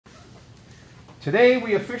Today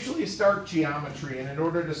we officially start geometry, and in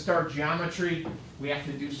order to start geometry, we have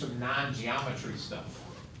to do some non-geometry stuff.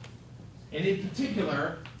 And in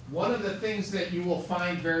particular, one of the things that you will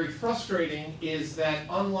find very frustrating is that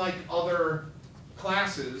unlike other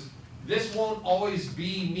classes, this won't always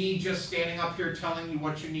be me just standing up here telling you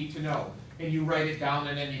what you need to know, and you write it down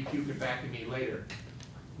and then you puke it back at me later.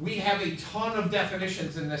 We have a ton of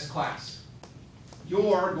definitions in this class.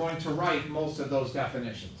 You're going to write most of those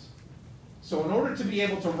definitions. So in order to be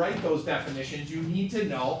able to write those definitions, you need to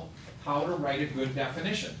know how to write a good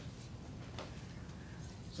definition.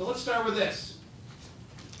 So let's start with this.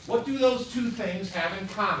 What do those two things have in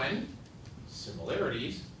common?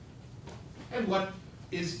 Similarities. And what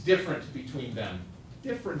is different between them?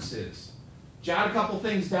 Differences. Jot a couple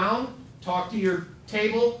things down, talk to your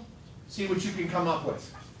table, see what you can come up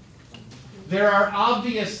with. There are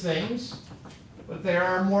obvious things, but there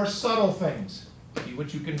are more subtle things. See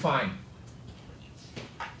what you can find.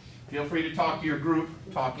 Feel free to talk to your group.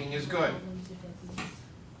 Talking is good.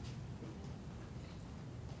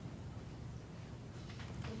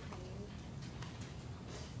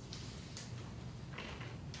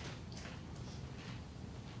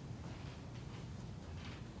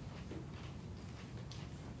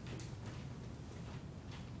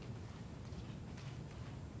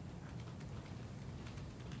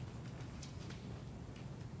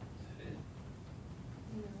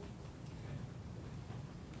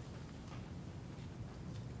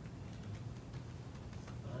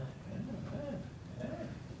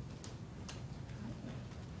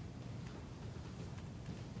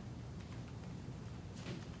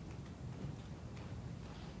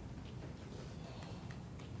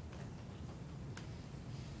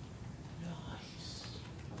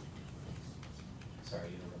 Sorry,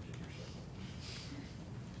 you interrupted your show.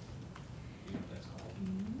 You know what that's called?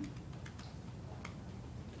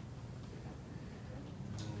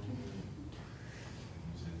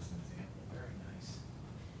 Use it as an example. Very nice.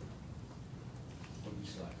 What do you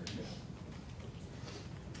still have to do?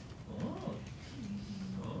 Oh.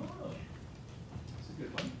 Oh. That's a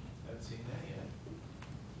good one. I haven't seen that yet.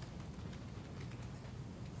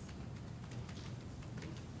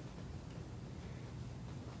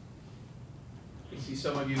 See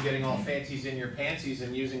some of you getting all fancies in your pantsies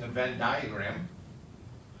and using a Venn diagram.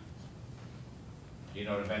 Do you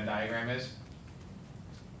know what a Venn diagram is?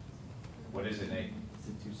 What is it, Nate? It's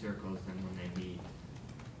the two circles, and when they meet.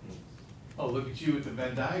 Oh, look at you with the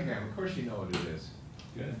Venn diagram. Of course you know what it is.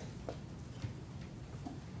 Good.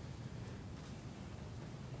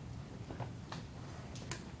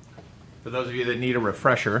 For those of you that need a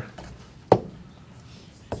refresher,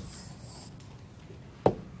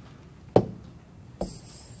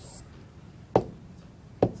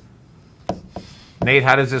 Nate,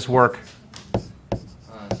 how does this work?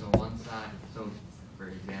 So one side, so for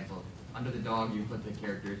example, under the dog you put the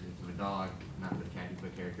characteristics of a dog, not for the cat you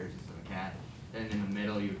put characteristics of a cat. Then in the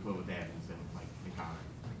middle you put what they have instead of like the common.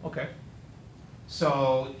 Okay.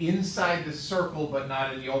 So inside the circle but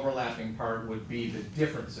not in the overlapping part would be the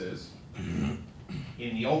differences. In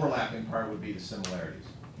the overlapping part would be the similarities.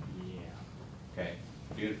 Yeah. Okay,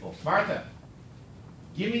 beautiful. Martha,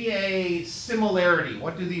 give me a similarity.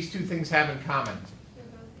 What do these two things have in common?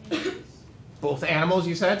 They're both animals. Both animals,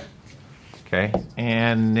 you said? Okay,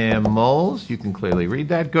 animals. You can clearly read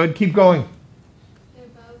that. Good, keep going. They're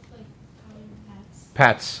both like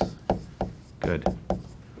pets. Pets. Good. They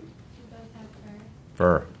both have Fur.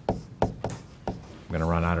 fur. I'm going to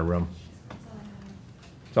run out of room. That's all I have.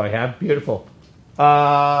 So I have. Beautiful.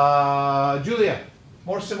 Julia,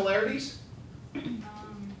 more similarities? They're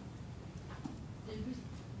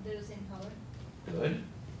the same color. Good.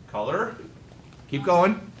 Color. Keep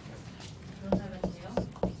going. Both have a tail.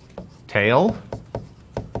 Tail.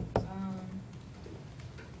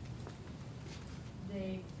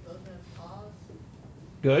 They both have paws.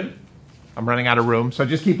 Good. I'm running out of room, so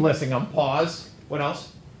just keep listening. I'm pause. What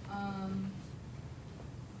else?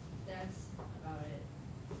 That's about it.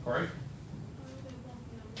 Corey? They're both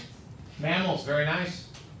mammals. Mammals. Very nice.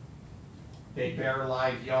 They bear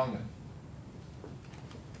live young.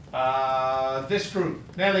 This group.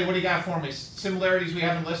 Natalie, what do you got for me? Similarities we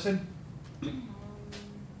haven't listed? They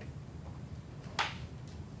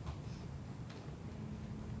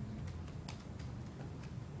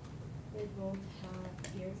both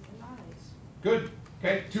have ears and eyes. Good.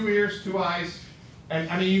 Okay. 2 ears, 2 eyes. And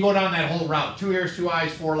I mean, you go down that whole route. 2 ears, 2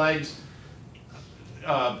 eyes, 4 legs,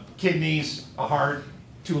 kidneys, a heart,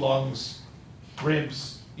 2 lungs,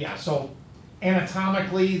 ribs. Yeah, so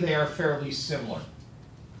anatomically, they are fairly similar.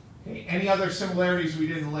 Okay. Any other similarities we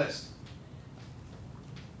didn't list?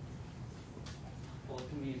 Well, it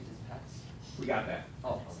can be used as pets. We got that.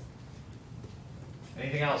 Oh.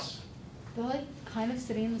 Anything else? They're like kind of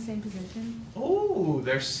sitting in the same position. Oh,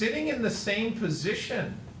 they're sitting in the same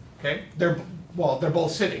position. Okay, they're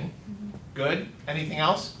both sitting. Good. Anything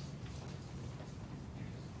else?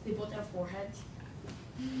 They both have foreheads.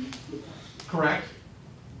 Correct.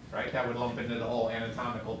 Right, that would lump into the whole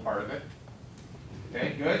anatomical part of it.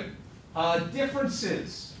 Okay, good.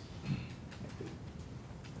 Differences.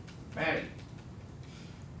 Maddie.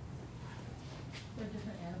 They're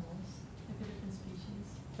different animals, like a different species.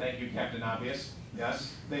 Thank you, Captain Obvious.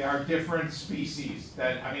 Yes, they are different species.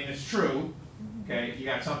 That, I mean, it's true. Okay, you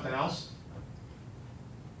got something else?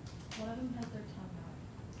 One of them has their tongue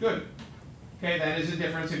out. Good. Okay, that is a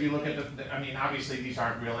difference if you look at I mean, obviously these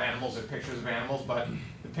aren't real animals, they're pictures of animals, but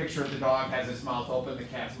the picture of the dog has its mouth open, the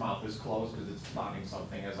cat's mouth is closed because it's plotting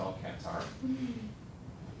something, as all cats are.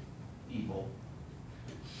 Evil.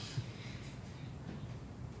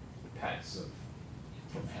 Pets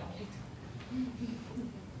from hell.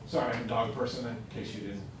 Sorry, I'm a dog person, in case you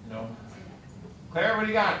didn't know. Claire, what do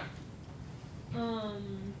you got?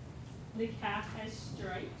 The cat has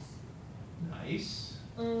stripes. Nice.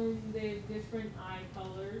 They have different eye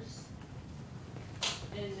colors.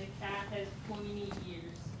 And the cat has pointy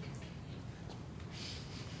ears.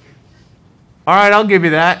 All right, I'll give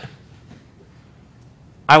you that.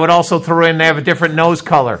 I would also throw in they have a different nose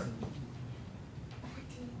color.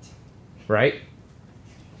 Right?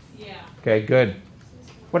 Yeah. Okay, good.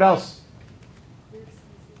 What else?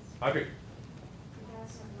 Audrey,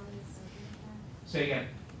 say again.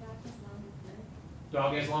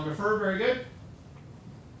 Dog has longer fur, very good.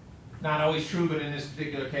 Not always true, but in this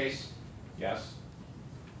particular case, yes.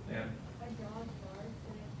 Yeah. A dog barks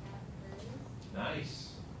and a cat purrs.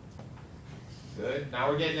 Nice. Good. Now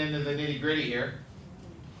we're getting into the nitty gritty here.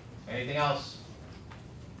 Anything else?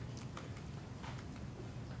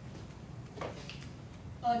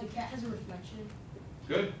 The cat has a reflection.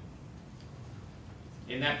 Good.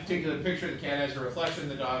 In that particular picture, the cat has a reflection.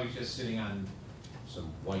 The dog is just sitting on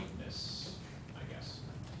some whiteness, I guess.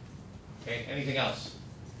 Okay, anything else?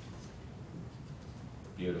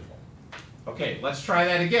 Beautiful. Okay, let's try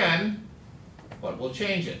that again, but we'll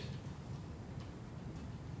change it.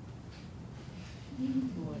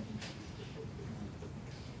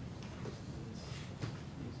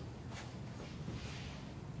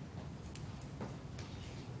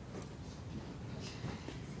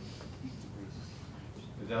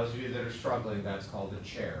 For those of you that are struggling, that's called a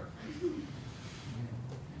chair.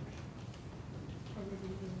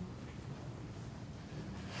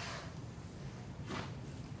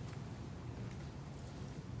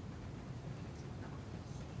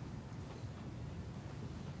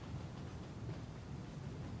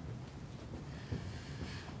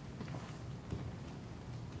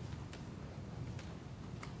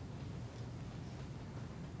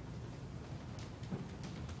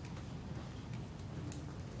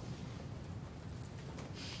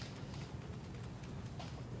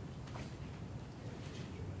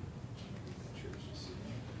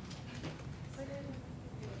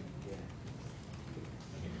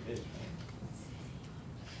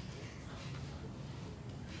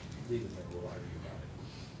 Leave it there, we'll argue about it.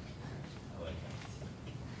 I like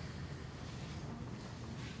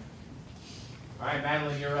that. All right,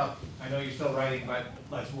 Madeline, you're up. I know you're still writing, but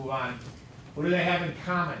let's move on. What do they have in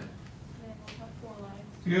common? They both have 4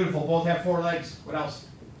 legs. Beautiful, both have 4 legs. What else?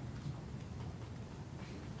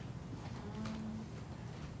 I don't know.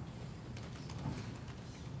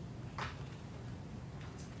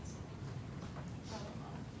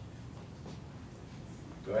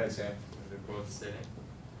 Go ahead, Sam. They're both sitting.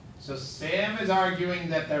 So Sam is arguing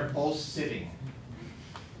that they're both sitting.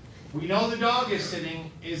 We know the dog is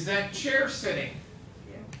sitting. Is that chair sitting?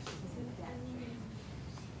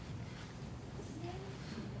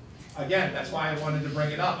 Again, that's why I wanted to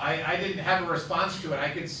bring it up. I didn't have a response to it. I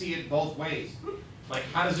could see it both ways. Like,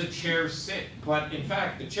 how does a chair sit? But in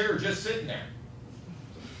fact, the chair is just sitting there.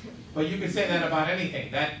 But you can say that about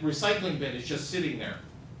anything. That recycling bin is just sitting there.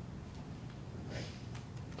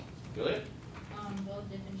 Good? Both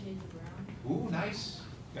different shades of brown. Ooh, nice.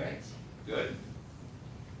 Okay, good.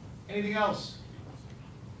 Anything else?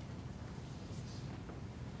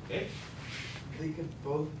 Okay. They could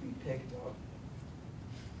both be picked up.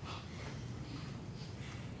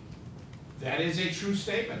 That is a true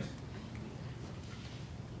statement.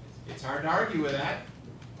 It's hard to argue with that.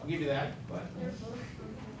 I'll give you that, but They're both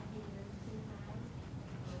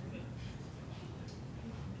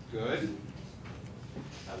good.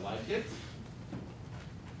 I like it.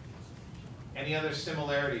 Any other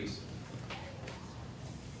similarities?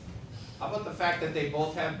 How about the fact that they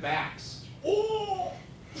both have backs? Oh!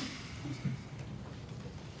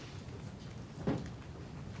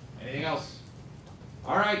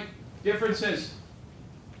 Differences.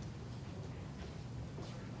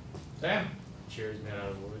 Sam? Chair is made out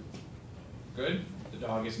of wood. Good. The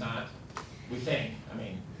dog is not. We think. I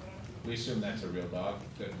mean, we assume that's a real dog.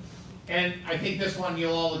 Good. And I think this one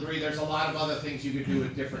you'll all agree there's a lot of other things you could do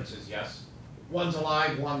with differences, yes? One's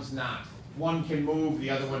alive, one's not. One can move, the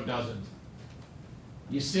other one doesn't.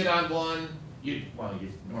 You sit on one, you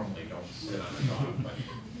normally don't sit on a dog, but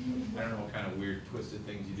I don't know what kind of weird twisted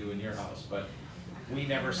things you do in your house, but we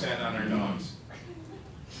never sat on our dogs.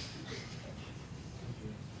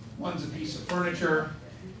 One's a piece of furniture,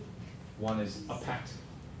 one is a pet.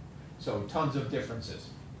 So tons of differences.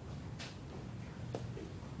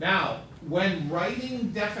 Now, when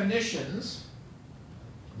writing definitions,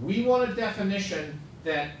 we want a definition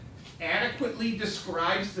that adequately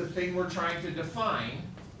describes the thing we're trying to define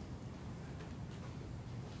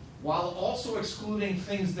while also excluding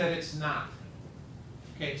things that it's not.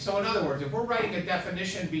 Okay, so in other words, if we're writing a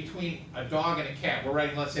definition between a dog and a cat, we're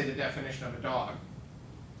writing, let's say, the definition of a dog.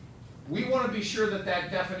 We want to be sure that that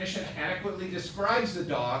definition adequately describes the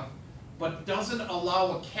dog, but doesn't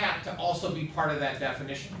allow a cat to also be part of that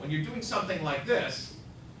definition. When you're doing something like this,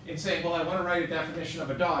 and saying, well, I want to write a definition of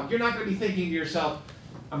a dog, you're not going to be thinking to yourself,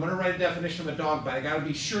 I'm going to write a definition of a dog, but I got to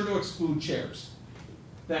be sure to exclude chairs.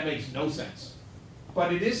 That makes no sense.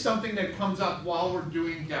 But it is something that comes up while we're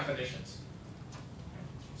doing definitions.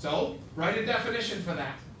 So, write a definition for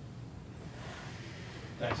that.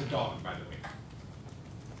 That's a dog, by the way.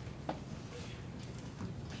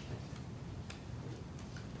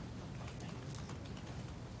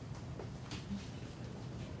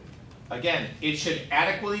 Again, it should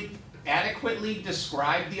adequately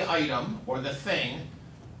describe the item or the thing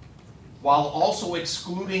while also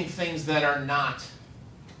excluding things that are not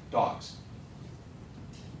dogs.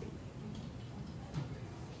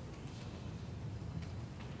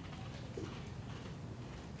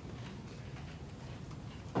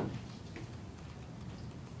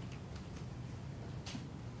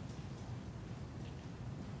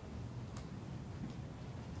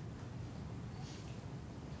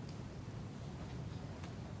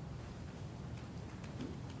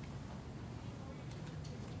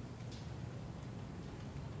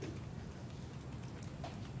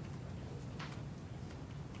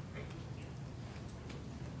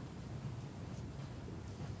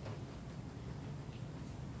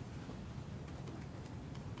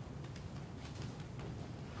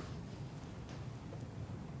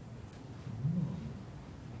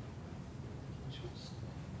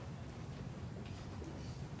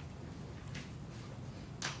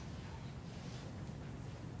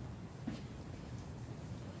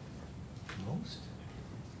 Most.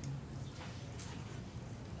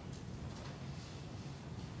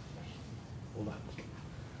 Hold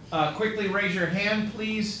on. Quickly raise your hand,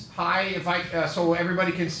 please. High, if so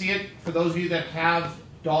everybody can see it. For those of you that have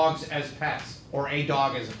dogs as pets, or a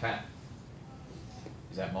dog as a pet.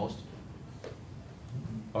 Is that most?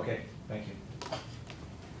 Okay, thank you.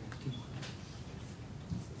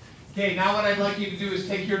 Okay, now what I'd like you to do is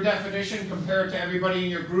take your definition, compare it to everybody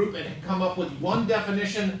in your group, and come up with one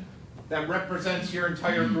definition that represents your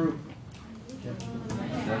entire group.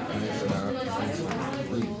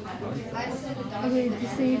 Okay,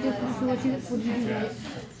 just say your difference. So would you do right?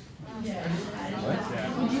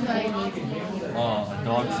 Would you like? A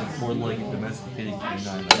dog is a four-legged domesticated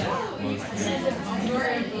canine. Most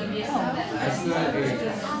That's not a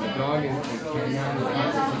dog is a canine. A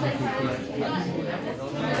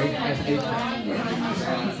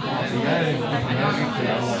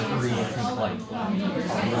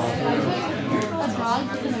dog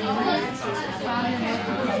is an animal found in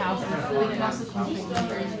the house. We can also control.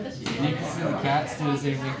 You can see the cats do the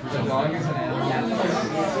same thing for The dog is an animal.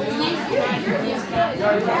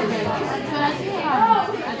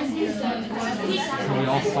 So we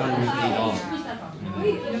all started with a dog.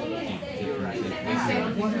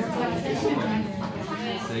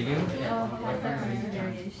 Say again?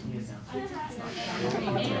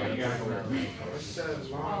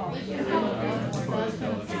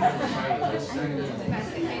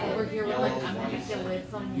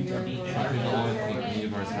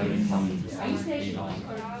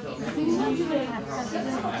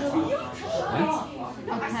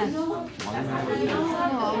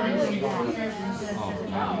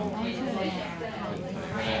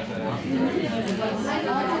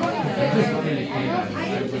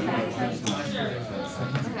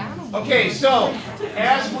 Okay, so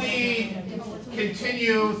as we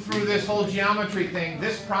continue through this whole geometry thing,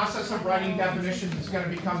 this process of writing definitions is going to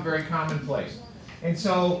become very commonplace. And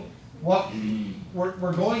so what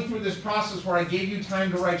we're going through this process where I gave you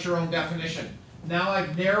time to write your own definition. Now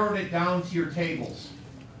I've narrowed it down to your tables.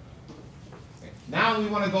 Now we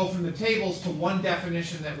want to go from the tables to one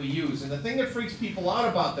definition that we use. And the thing that freaks people out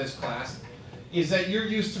about this class is that you're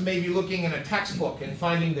used to maybe looking in a textbook and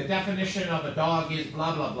finding the definition of a dog is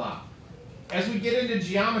blah, blah, blah. As we get into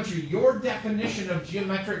geometry, your definition of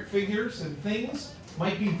geometric figures and things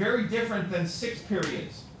might be very different than 6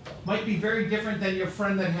 periods. Might be very different than your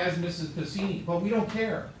friend that has Mrs. Piscini, but we don't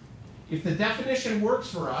care. If the definition works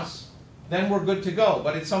for us, then we're good to go,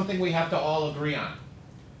 but it's something we have to all agree on.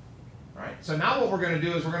 All right, so now what we're going to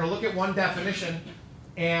do is we're going to look at one definition,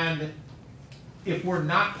 and if we're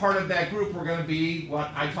not part of that group, we're going to be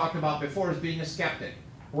what I talked about before as being a skeptic.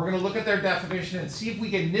 We're going to look at their definition and see if we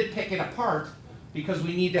can nitpick it apart because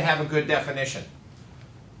we need to have a good definition.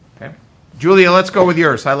 Okay, Julia, let's go with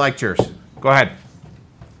yours. I liked yours. Go ahead.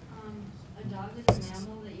 A dog is a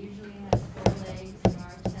mammal that usually has 4 legs and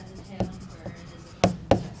arms, has a tail, and fur,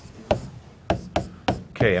 and is a common pet.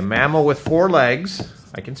 Okay, a mammal with 4 legs.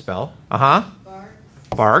 I can spell. Barks.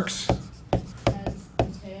 Barks. Has a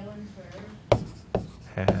tail and fur.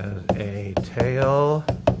 Has a tail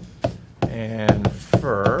and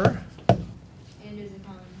fur. And is a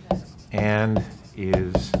common pet. And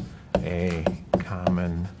is a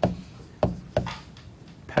common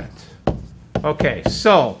pet. Okay,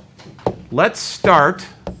 so let's start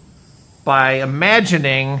by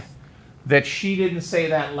imagining that she didn't say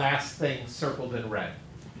that last thing circled in red.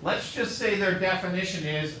 Let's just say their definition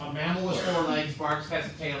is a mammal with 4 legs, barks, has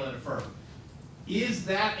a tail, and a fur. Is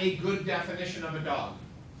that a good definition of a dog?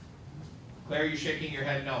 Claire, you're shaking your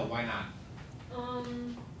head no. Why not? I don't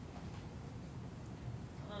know.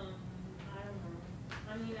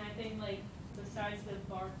 I mean, I think like besides the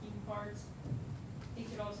barking parts, it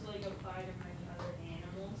could also like apply to many other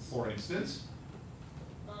animals. For instance?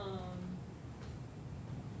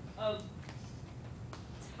 A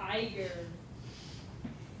tiger,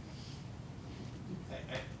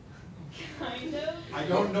 kind of. I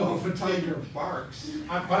don't know if a tiger barks,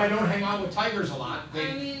 but I don't hang out with tigers a lot.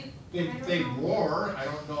 I mean, They roar. I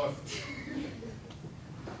don't know if...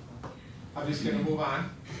 I'm just going to move on.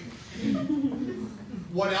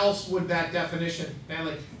 What else would that definition,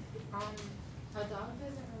 Natalie? A dog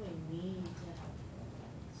doesn't really need to have 4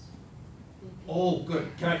 legs. Oh,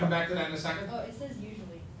 good. Can I come back to that in a second? Oh, it says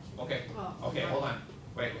usually. Okay. Oh. Okay, hold on.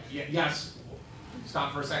 Wait. Yes.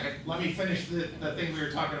 Stop for a second. Let me finish the thing we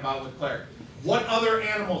were talking about with Claire. What other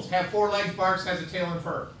animals have 4 legs, barks, has a tail, and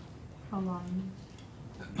fur? A lion.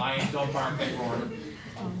 Lions don't bark, they roar.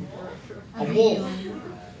 A A wolf. lion.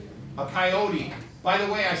 A coyote. By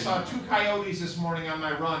the way, I saw 2 coyotes this morning on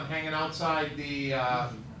my run hanging outside the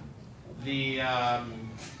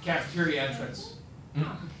cafeteria entrance.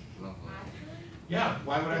 Yeah,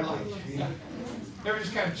 why would I lie? Yeah. They were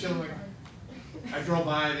just kind of chilling. I drove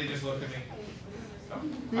by, they just looked at me. So.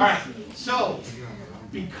 All right, so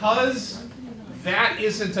because that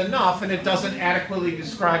isn't enough and it doesn't adequately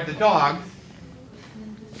describe the dog,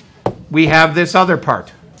 we have this other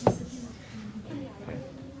part.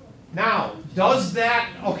 Now, does that,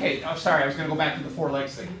 okay, I'm sorry, I was going to go back to the 4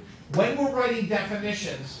 legs thing. When we're writing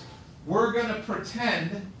definitions, we're going to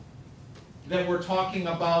pretend that we're talking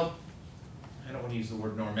about, I don't want to use the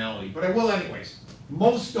word normality, but I will anyways.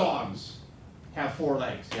 Most dogs have 4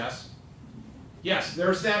 legs, yes? Yes,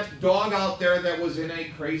 there's that dog out there that was in a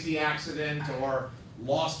crazy accident or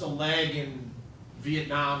lost a leg in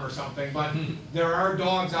Vietnam or something, but there are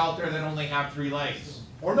dogs out there that only have 3 legs,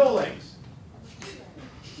 or no legs.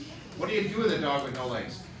 What do you do with a dog with no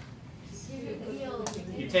legs?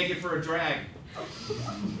 You take it for a drag.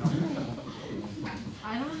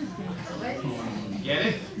 I don't understand. Get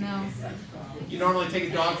it? No. You normally take a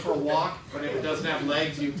dog for a walk, but if it doesn't have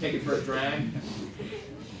legs, you take it for a drag.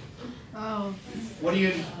 Oh. What do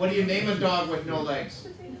you name a dog with no legs?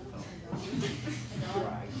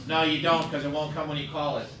 No, you don't, because it won't come when you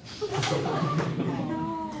call it.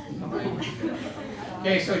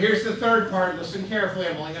 Okay, so here's the third part. Listen carefully.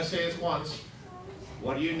 I'm only going to say this once.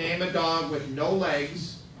 What do you name a dog with no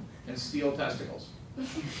legs and steel testicles?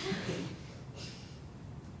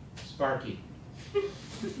 Sparky.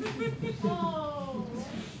 Oh.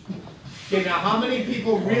 Okay, now how many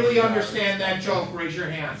people really understand that joke? Raise your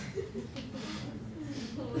hand.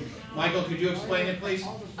 Michael, could you explain it, please?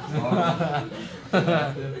 Huh? Do I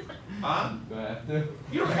have to?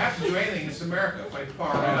 You don't have to do anything. It's America. Fight the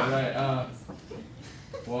power. Right.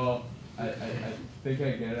 Well, I think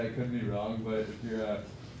I get it. I could be wrong, but if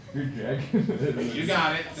you're dragging You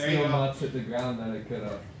got it. There you steel go. nuts hit the ground, then it could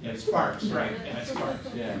Yeah, sparks, right. Yeah, it sparks.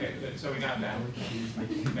 Yeah. Okay, good. So we got that.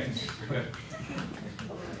 Okay, good.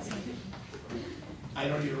 I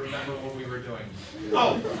don't even remember what we were doing.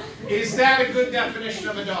 Oh, is that a good definition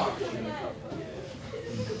of a dog?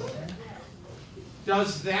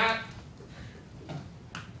 Does that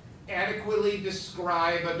adequately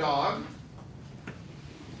describe a dog?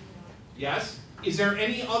 Yes? Is there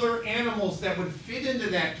any other animals that would fit into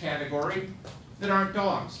that category that aren't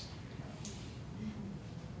dogs?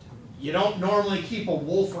 You don't normally keep a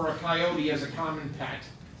wolf or a coyote as a common pet.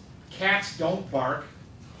 Cats don't bark.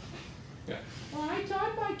 Yeah. Well, I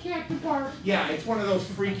taught my cat to bark. Yeah, it's one of those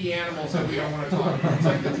freaky animals that we don't want to talk about. It's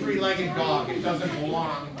like the three-legged dog. It doesn't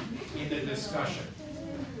belong in the discussion.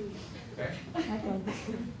 Okay?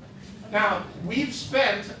 Now, we've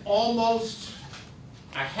spent almost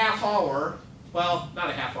a half hour, well, not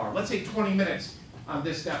a half hour, let's say 20 minutes on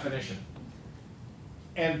this definition.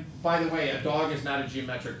 And by the way, a dog is not a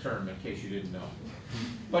geometric term, in case you didn't know.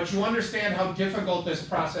 But you understand how difficult this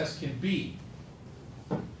process can be.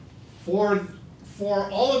 For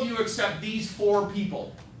all of you except these 4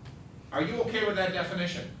 people, are you okay with that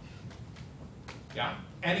definition? Yeah?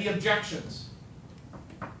 Any objections?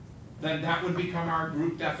 Then that would become our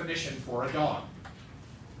group definition for a dog.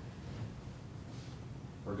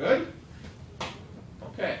 We're good?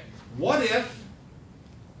 Okay. What if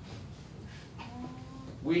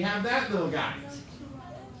we have that little guy?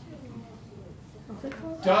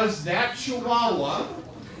 Does that chihuahua,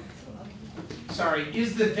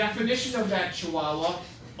 is the definition of that chihuahua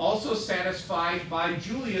also satisfied by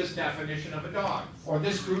Julia's definition of a dog, or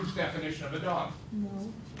this group's definition of a dog? No.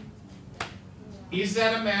 Is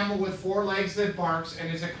that a mammal with 4 legs that barks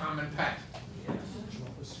and is a common pet?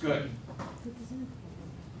 Good.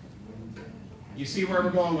 You see where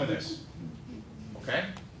we're going with this? Okay?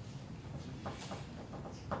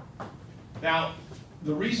 Now,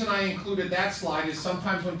 the reason I included that slide is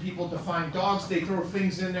sometimes when people define dogs, they throw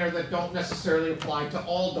things in there that don't necessarily apply to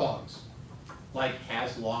all dogs. Like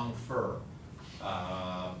has long fur,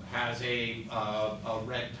 has a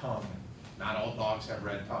red tongue. Not all dogs have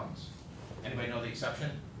red tongues. Anybody know the exception?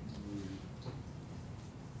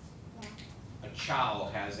 A chow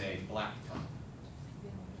has a black tongue.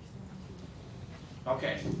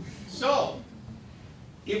 Okay, so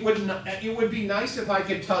it would be nice if I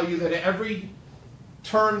could tell you that every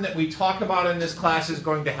term that we talk about in this class is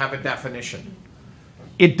going to have a definition.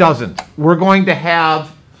 It doesn't. We're going to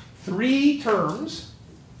have 3 terms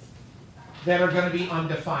that are going to be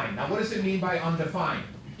undefined. Now, what does it mean by undefined?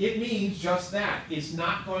 It means just that. It's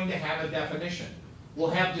not going to have a definition. We'll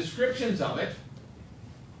have descriptions of it,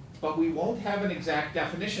 but we won't have an exact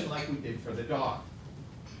definition like we did for the dog.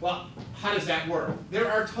 Well, how does that work?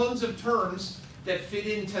 There are tons of terms that fit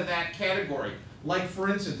into that category. Like, for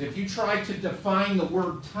instance, if you try to define the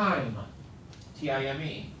word time,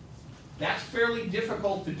 T-I-M-E, that's fairly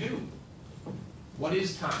difficult to do. What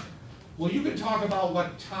is time? Well, you could talk about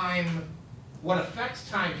what effects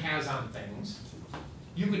time has on things.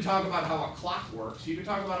 You could talk about how a clock works. You could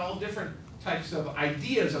talk about all different types of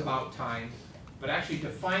ideas about time, but actually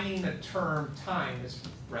defining the term time is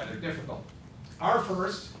rather difficult. Our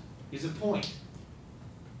first is a point.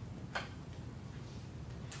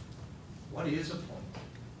 What is a point?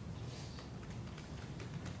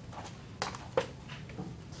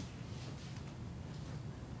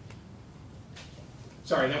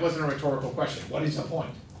 Sorry, that wasn't a rhetorical question. What is a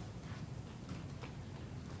point?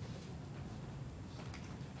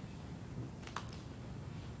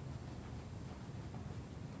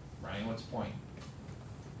 Ryan, what's a point?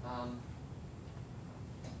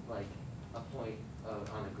 Like a point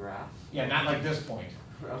on a graph. Yeah, not like this point.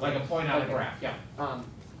 Like a point on a graph, yeah.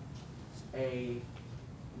 A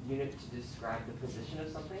unit to describe the position of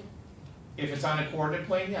something? If it's on a coordinate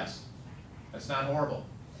plane, yes. That's not horrible.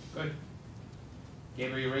 Good.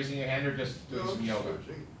 Gabe, are you raising your hand or just doing some yoga?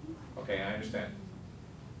 Okay, I understand.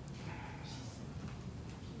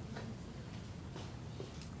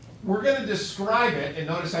 We're going to describe it, and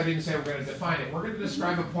notice I didn't say we're going to define it. We're going to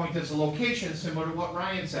describe a point that's a location similar to what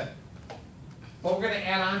Ryan said. But we're going to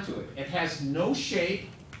add on to it. It has no shape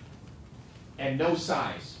and no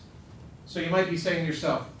size. So you might be saying to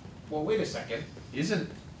yourself, well, wait a second. Isn't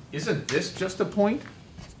this just a point?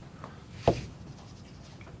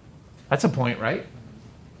 That's a point, right?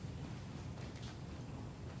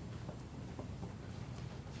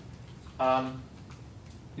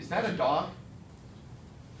 Is that a dog?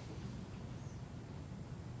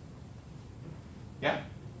 Yeah?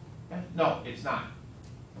 Yeah? No, it's not.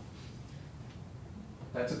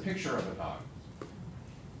 That's a picture of a dog.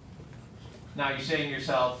 Now you're saying to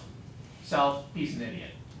yourself, he's an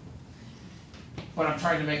idiot. But I'm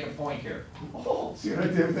trying to make a point here. Oh, see what I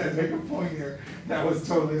did with that? Make a point here. That was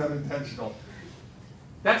totally unintentional.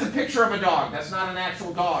 That's a picture of a dog. That's not an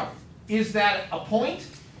actual dog. Is that a point?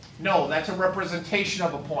 No, that's a representation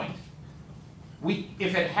of a point.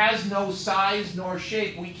 If it has no size nor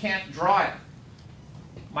shape, we can't draw it.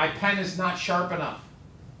 My pen is not sharp enough.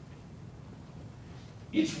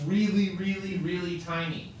 It's really, really, really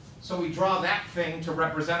tiny. So we draw that thing to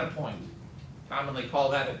represent a point. Commonly call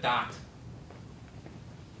that a dot.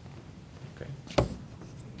 Okay.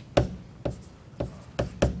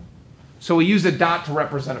 So we use a dot to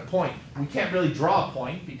represent a point. We can't really draw a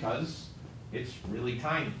point because it's really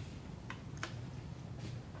tiny.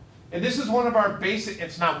 And this is one of our basic,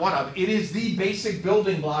 it's not one of, it is the basic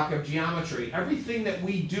building block of geometry. Everything that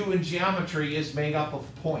we do in geometry is made up of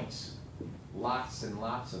points. Lots and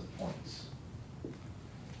lots of points.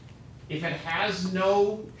 If it has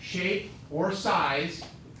no shape or size,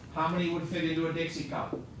 how many would fit into a Dixie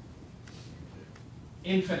cup?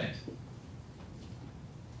 Infinite.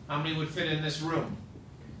 How many would fit in this room?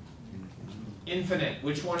 Infinite.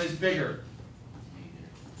 Which one is bigger?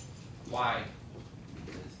 Why?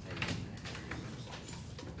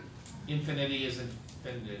 Infinity is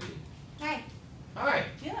infinity. Hi, Hi.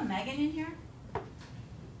 do you have a Megan in here?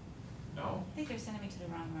 No. I think they're sending me to the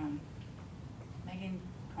wrong room. Megan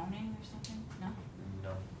Conan or something? No? No.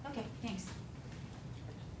 Okay, thanks.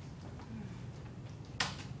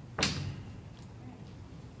 That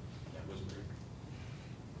was weird.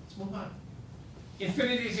 Let's move on.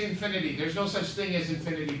 Infinity is infinity. There's no such thing as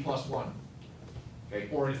infinity plus one. Okay,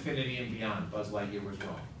 or infinity and beyond. Buzz Lightyear was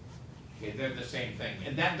wrong. Okay, they're the same thing.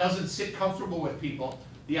 And that doesn't sit comfortable with people.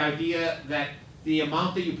 The idea that the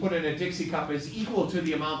amount that you put in a Dixie cup is equal to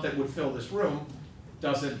the amount that would fill this room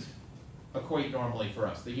doesn't equate normally for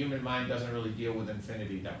us. The human mind doesn't really deal with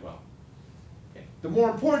infinity that well. Okay. The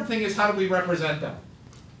more important thing is, how do we represent them?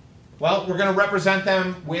 Well, we're going to represent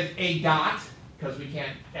them with a dot, because we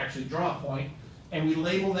can't actually draw a point, and we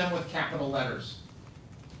label them with capital letters.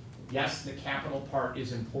 Yes, the capital part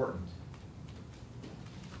is important.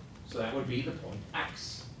 So that would be the point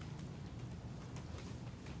X.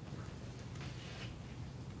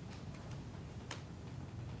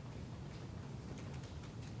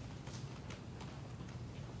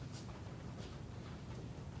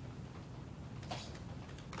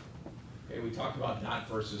 Okay, we talked about dot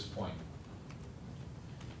versus point.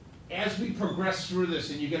 As we progress through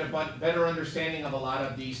this and you get a better understanding of a lot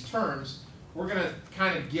of these terms, we're going to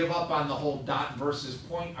kind of give up on the whole dot versus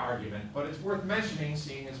point argument, but it's worth mentioning,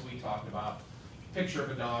 seeing as we talked about picture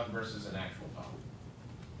of a dog versus an actual dog.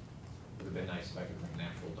 It would have been nice if I could bring an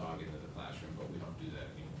actual dog into the classroom, but we don't do that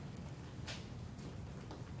anymore.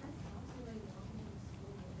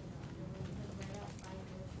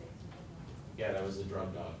 Yeah, that was the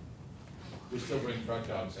drug dog. We still bring drug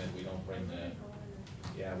dogs in. We don't bring the,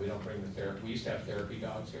 yeah, we don't bring the therapy. We used to have therapy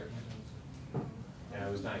dogs here. Yeah,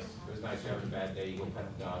 it was nice. It was nice. You have a bad day, you go pet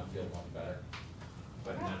the dog, feel much better.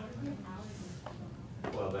 But not.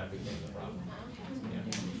 Well, that became the problem. Yeah.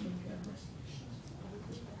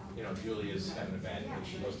 You know, Julia's having a bad day.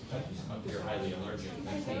 She goes to pet you up, you're highly allergic.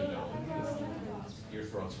 Next thing you know, your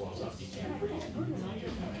throat swells up, you can't breathe.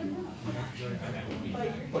 And that would be,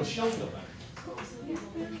 but she'll feel better.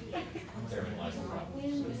 Therein lies the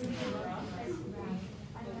problem.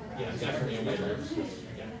 Yeah, definitely a winner.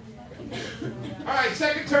 All right,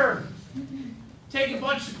 second term. Take a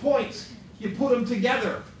bunch of points. You put them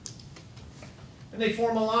together. And they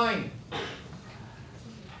form a line.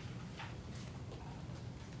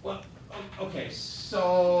 Well, okay,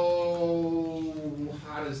 so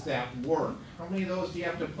how does that work? How many of those do you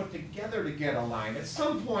have to put together to get a line? At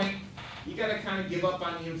some point, you got to kind of give up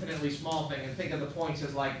on the infinitely small thing and think of the points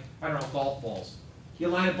as like, I don't know, golf balls. You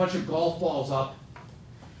line a bunch of golf balls up,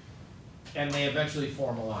 and they eventually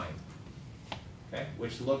form a line. Okay,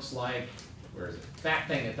 which looks like, where is it? That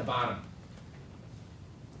thing at the bottom.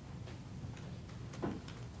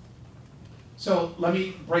 So let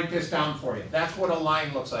me break this down for you. That's what a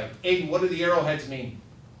line looks like. Aiden, what do the arrowheads mean?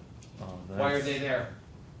 Why are they there?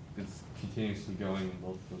 It's continuously going in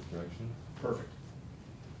both those directions. Perfect.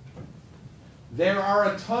 There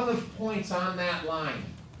are a ton of points on that line.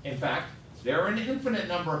 In fact, there are an infinite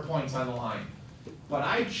number of points on the line. But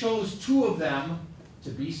I chose 2 of them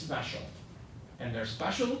to be special. And they're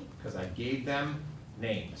special because I gave them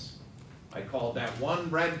names. I called that one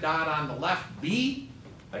red dot on the left B.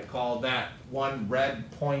 I called that one red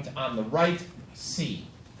point on the right C.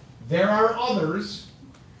 There are others,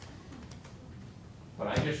 but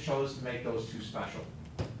I just chose to make those 2 special.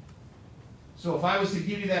 So if I was to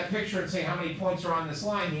give you that picture and say how many points are on this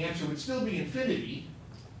line, the answer would still be infinity,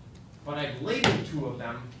 but I've labeled 2 of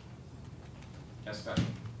them as special.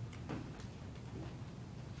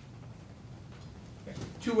 Okay.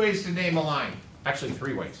 2 ways to name a line. Actually,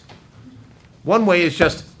 3 ways. One way is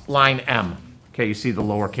just line M. Okay, you see the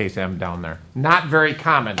lowercase m down there. Not very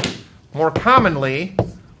common. More commonly,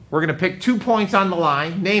 we're going to pick 2 points on the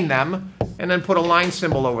line, name them, and then put a line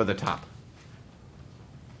symbol over the top.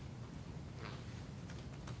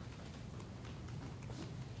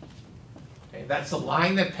 Okay, that's a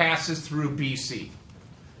line that passes through BC.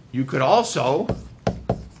 You could also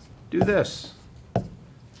do this.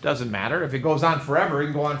 Doesn't matter. If it goes on forever, it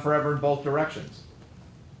can go on forever in both directions.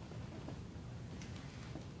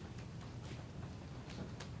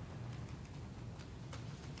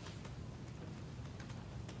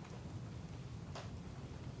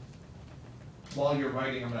 While you're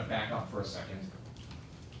writing, I'm going to back up for a second.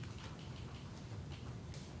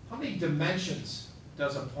 How many dimensions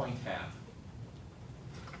does a point have?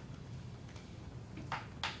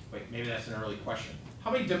 Wait, maybe that's an early question.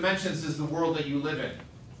 How many dimensions is the world that you live in?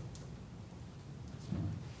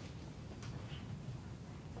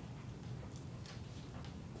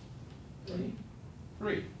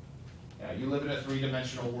 3. Yeah, you live in a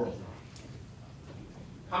 3-dimensional world.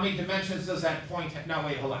 How many dimensions does that point have? No,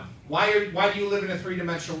 wait, hold on. Why do you live in a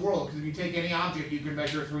 3-dimensional world? Because if you take any object, you can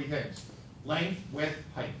measure 3 things. Length, width,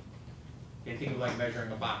 height. You think of like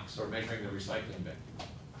measuring a box or measuring the recycling bin.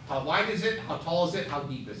 How wide is it? How tall is it? How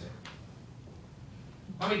deep is it?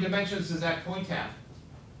 How many dimensions does that point have?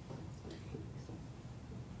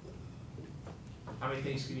 How many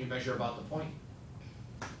things can you measure about the point?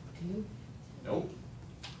 2. Nope.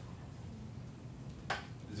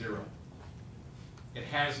 0. It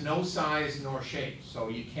has no size nor shape, so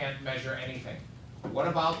you can't measure anything. What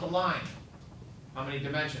about the line? How many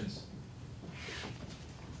dimensions?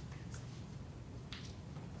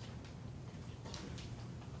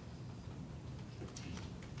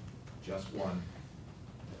 Just 1.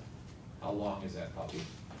 How long is that puppy?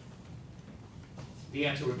 The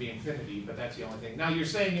answer would be infinity, but that's the only thing. Now you're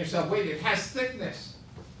saying to yourself, wait, it has thickness.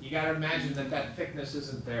 You got to imagine that that thickness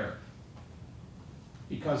isn't there.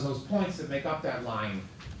 Because those points that make up that line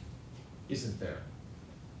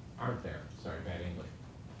aren't there. Sorry, bad English.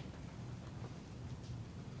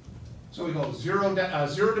 So we go 0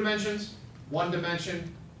 dimensions, 1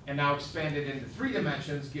 dimension, and now expand it into 3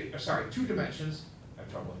 dimensions, 2 dimensions. I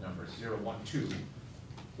have trouble with numbers, 0, 1, 2.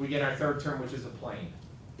 We get our third term, which is a plane.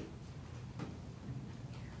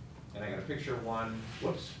 And I got a picture of one,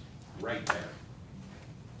 whoops, right there.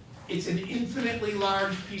 It's an infinitely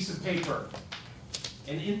large piece of paper,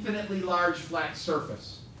 an infinitely large flat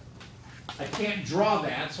surface. I can't draw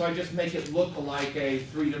that, so I just make it look like a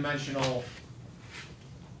 3-dimensional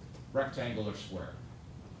rectangle or square.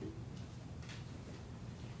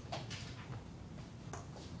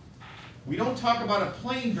 We don't talk about a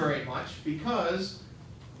plane very much because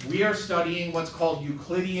we are studying what's called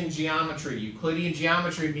Euclidean geometry. Euclidean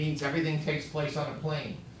geometry means everything takes place on a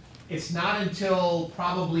plane. It's not until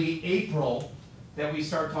probably April that we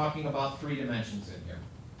start talking about 3 dimensions in here.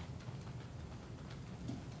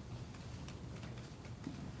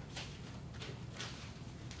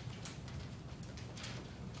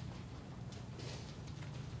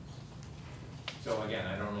 So again,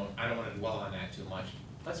 I don't want to dwell on that too much.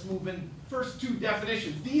 Let's move in. First 2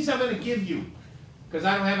 definitions. These I'm going to give you because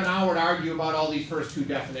I don't have an hour to argue about all these first 2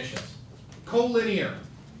 definitions. Collinear.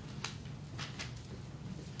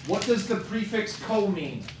 What does the prefix co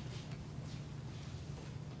mean?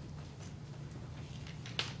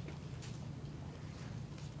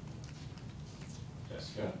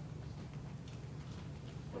 Jessica,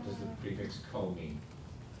 what does the prefix co mean?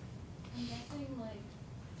 I'm guessing like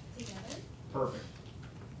together. Perfect.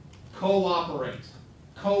 Cooperate.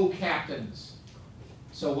 Co-captains.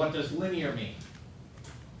 So what does linear mean?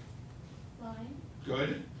 Line.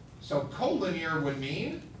 Good. So collinear would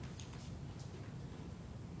mean?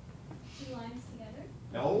 2 lines together.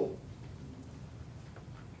 No.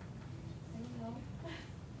 I don't know.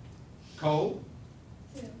 Co.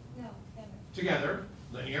 2. No. Together. Together.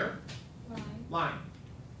 Linear. Line. Line.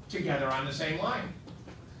 Together on the same line.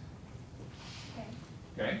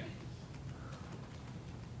 Okay. Okay?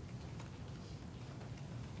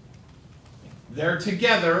 They're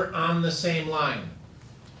together on the same line.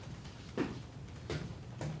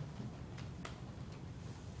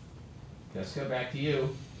 Jessica, back to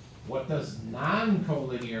you. What does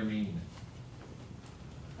non-collinear mean?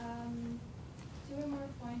 2 or more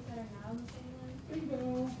points that are not on the same line.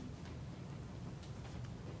 Bingo.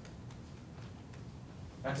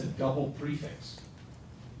 That's a double prefix.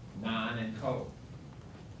 Non and co.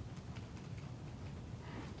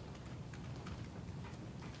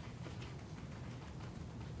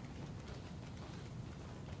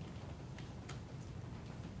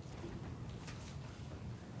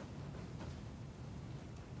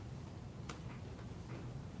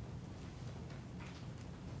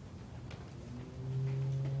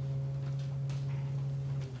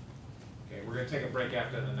 take a break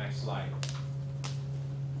after the next slide,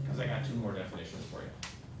 because I got 2 more definitions for you.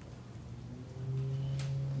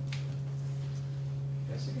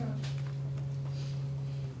 Yes, again.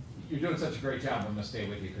 You're doing such a great job, I'm gonna stay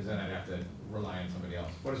with you, because then I'd have to rely on somebody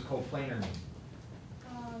else. What does coplanar mean?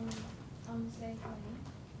 Say plane.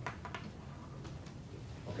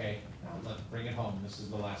 Okay, now let's bring it home. This is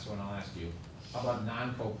the last one I'll ask you. How about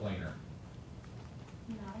non-coplanar?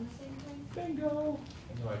 Not on the same plane? Bingo.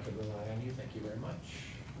 I knew I could rely on you. Thank you very much.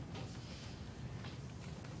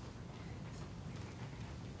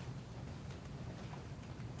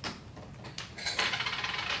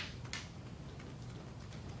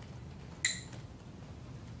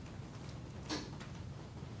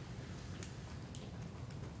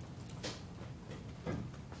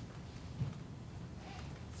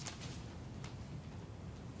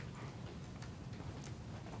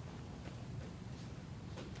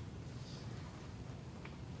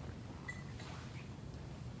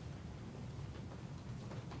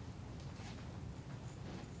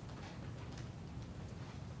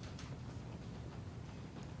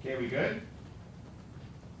 Okay, we good?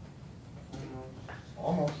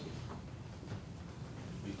 Almost.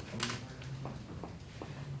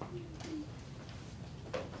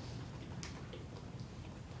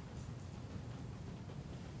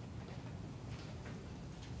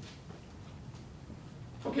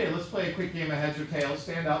 Okay, let's play a quick game of heads or tails.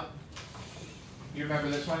 Stand up. You remember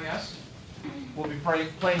this one, yes? We'll be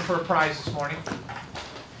playing for a prize this morning.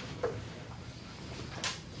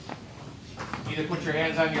 Either put your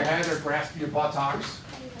hands on your head or grasp your buttocks.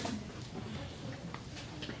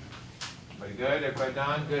 Everybody good? Everybody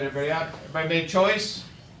done? Good. Everybody up? Everybody made choice?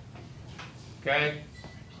 Okay.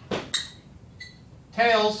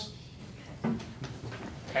 Tails.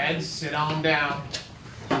 Heads, sit on down.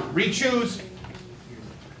 Re-choose.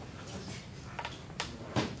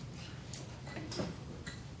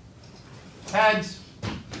 Heads.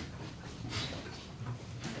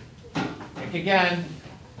 Pick again.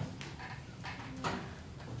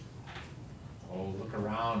 Oh, look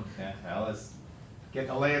around. Yeah, well, let's get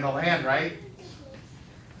the lay of the land, right?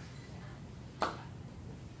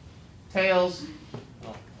 Tails.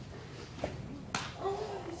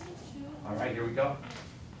 All right, here we go.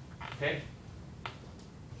 Okay.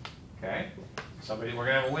 Okay. Somebody, we're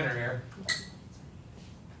gonna have a winner here.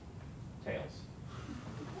 Tails.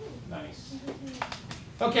 Nice.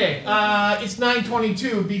 Okay, it's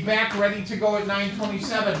 9:22. Be back ready to go at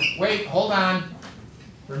 9:27. Wait, hold on.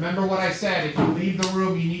 Remember what I said. If you leave the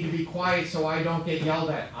room, you need to be quiet so I don't get yelled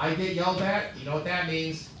at. I get yelled at. You know what that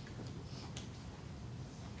means?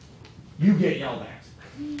 You get yelled at.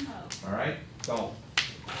 All right? Go.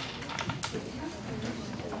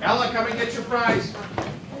 Ella, come and get your prize.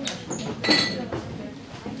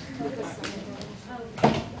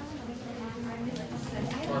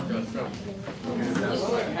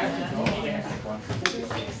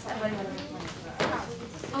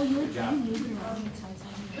 Oh, you would use the wrong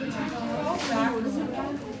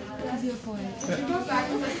easier for it. Should go back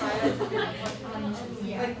to the side.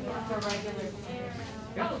 Like the regular.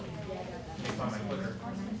 Yeah. Find my clicker.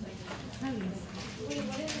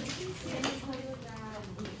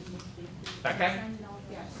 Okay?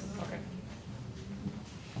 Yes. Okay.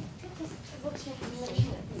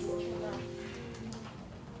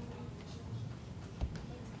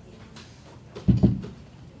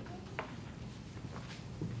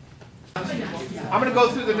 I'm going to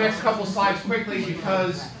go through the next couple slides quickly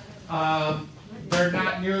because they're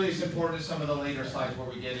not nearly as important as some of the later slides where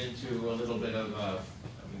we get into a little bit of,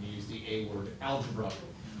 I'm going to use the A word, algebra.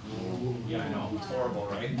 Yeah, I know, it's horrible,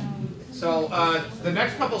 right? So the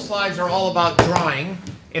next couple slides are all about drawing,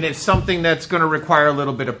 and it's something that's going to require a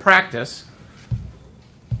little bit of practice.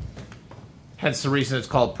 Hence the reason it's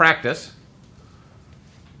called practice.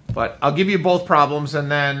 But I'll give you both problems,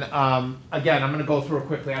 and then, again, I'm going to go through it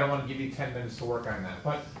quickly. I don't want to give you 10 minutes to work on that.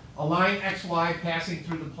 But a line XY passing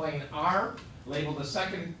through the plane R, label the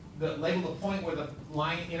point where the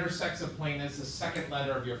line intersects the plane as the second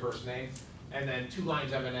letter of your first name, and then 2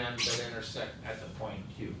 lines M and N that intersect at the point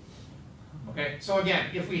Q. Okay, so again,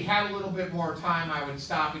 if we had a little bit more time, I would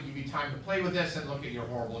stop and give you time to play with this and look at your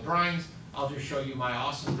horrible drawings. I'll just show you my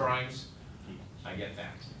awesome drawings. I get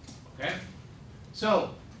that. Okay?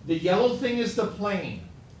 So, the yellow thing is the plane.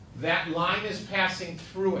 That line is passing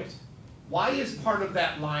through it. Why is part of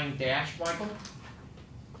that line dashed, Michael?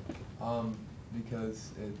 Because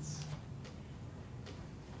it's,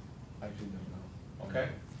 I actually don't know. Okay.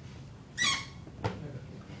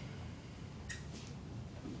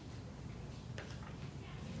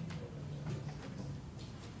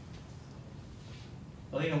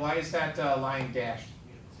 Alina, why is that line dashed?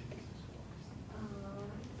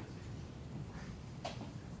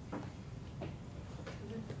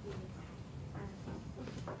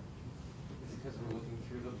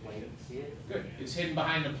 plane and see it. Good. It's hidden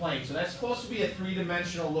behind the plane. So that's supposed to be a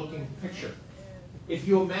three-dimensional looking picture. If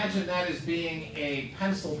you imagine that as being a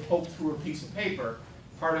pencil poked through a piece of paper,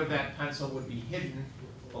 part of that pencil would be hidden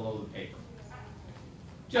below the paper.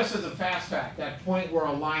 Just as a fast fact, that point where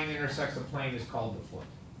a line intersects a plane is called the foot.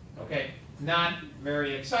 Okay? Not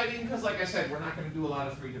very exciting because, like I said, we're not going to do a lot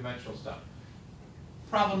of three-dimensional stuff.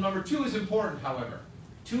 Problem number 2 is important, however.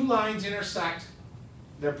 Two lines intersect.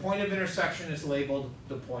 Their point of intersection is labeled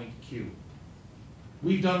the point Q.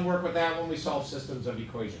 We've done work with that when we solve systems of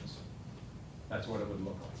equations. That's what it would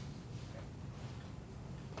look like.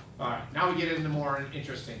 All right, now we get into more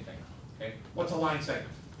interesting thing. Okay, what's a line segment?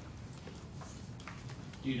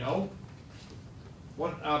 Do you know?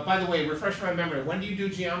 What? By the way, refresh my memory. When do you do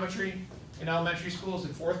geometry in elementary schools?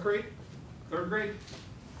 In 4th grade? 3rd grade?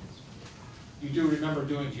 You do remember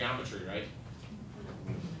doing geometry, right?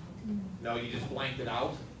 No, you just blanked it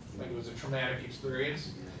out, like it was a traumatic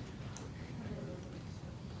experience.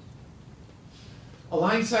 A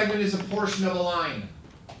line segment is a portion of a line.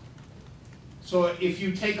 So if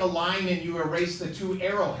you take a line and you erase the 2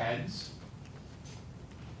 arrowheads,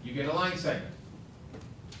 you get a line segment.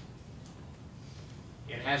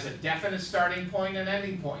 It has a definite starting point and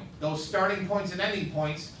ending point. Those starting points and ending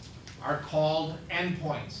points are called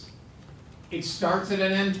endpoints. It starts at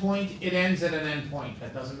an endpoint, it ends at an endpoint.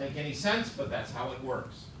 That doesn't make any sense, but that's how it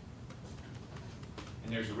works.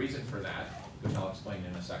 And there's a reason for that, which I'll explain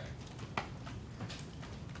in a second.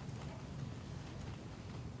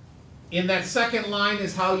 In that second line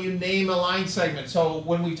is how you name a line segment. So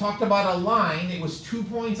when we talked about a line, it was 2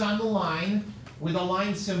 points on the line with a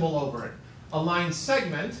line symbol over it. A line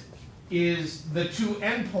segment is the 2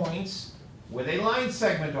 endpoints with a line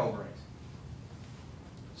segment over it.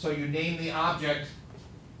 So you name the object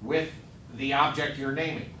with the object you're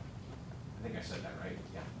naming. I think I said that right.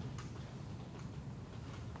 Yeah.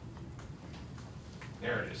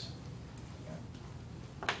 There it is.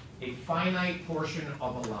 A finite portion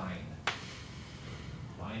of a line.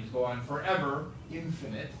 Lines go on forever,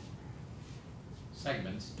 infinite.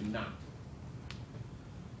 Segments do not.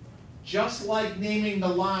 Just like naming the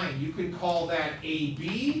line, you could call that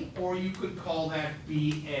AB or you could call that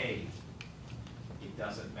BA. It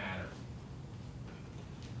doesn't matter.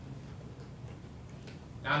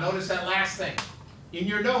 Now notice that last thing. In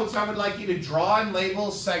your notes, I would like you to draw and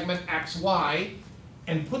label segment XY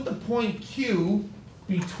and put the point Q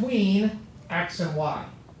between X and Y.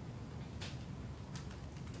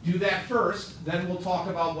 Do that first, then we'll talk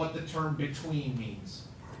about what the term between means.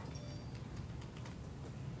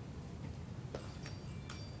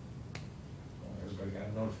 Well, everybody got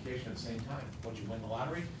a notification at the same time. What'd you win the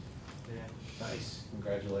lottery? Yeah. Nice,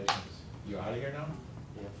 congratulations. You out of here now?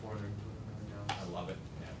 Yeah, 400 now. I love it.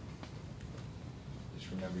 Yeah.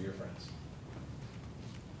 Just remember your friends.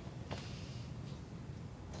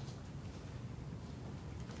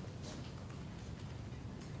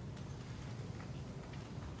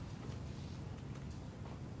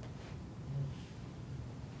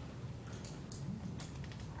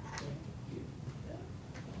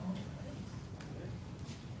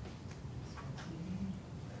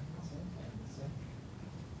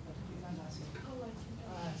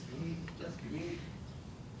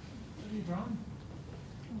 What are you drawing?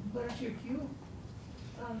 Where's your cue?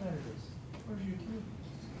 Oh, there it is. Where's your cue?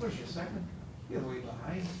 Where's your segment? You're way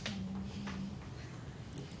behind.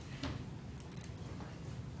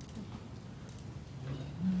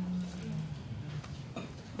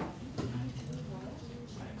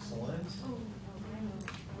 Excellent.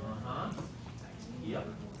 Yep.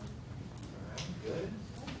 All right, good.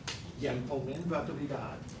 Yan po min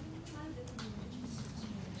batteridad.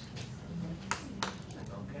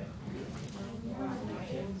 Okay.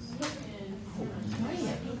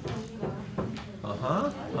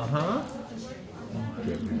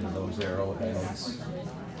 Get rid of those arrowheads.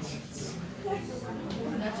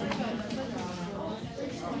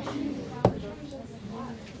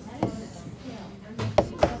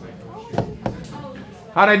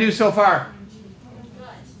 How'd I do so far?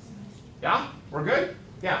 Yeah? We're good?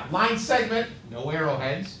 Yeah. Line segment, no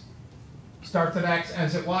arrowheads. Starts at X,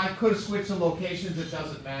 ends at Y. Could have switched the locations, it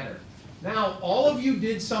doesn't matter. Now, all of you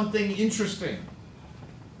did something interesting.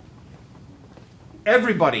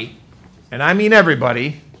 Everybody, and I mean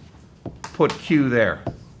everybody, put Q there.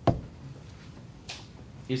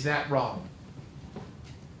 Is that wrong?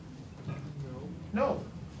 No.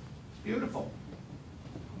 Beautiful.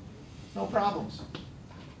 No problems.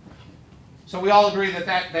 So we all agree that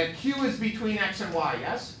that Q is between X and Y,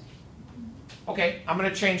 yes? Okay, I'm going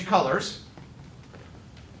to change colors.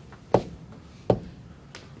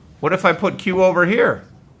 What if I put Q over here?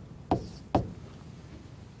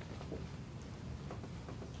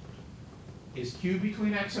 Q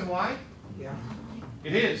between X and Y? Yeah.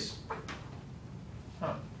 It is.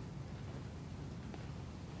 Huh.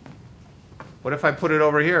 What if I put it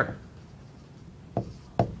over here?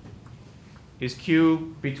 Is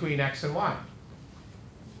Q between X and Y?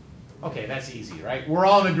 Okay, that's easy, right? We're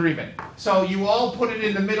all in agreement. So you all put it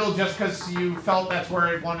in the middle just because you felt that's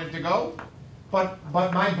where it wanted to go? But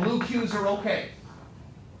my blue Q's are okay.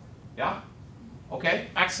 Yeah? Okay,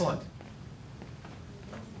 excellent.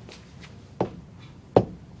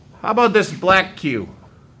 How about this black Q?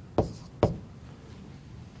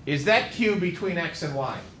 Is that Q between X and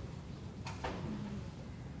Y?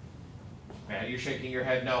 Yeah, you're shaking your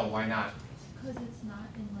head no. Why not? Because it's not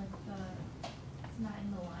in it's not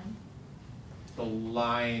in the line. The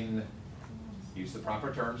line, use the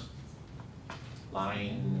proper terms.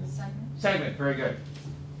 Line segment, very good.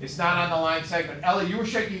 It's not on the line segment. Ellie, you were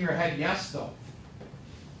shaking your head yes though.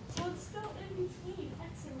 Well, it's still in between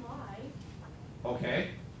X and Y. Okay.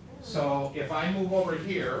 So if I move over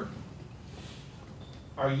here,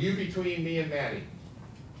 are you between me and Maddie?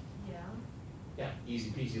 Yeah. Yeah,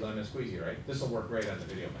 easy peasy lemon squeezy, right? This will work great on the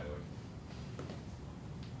video, by the way.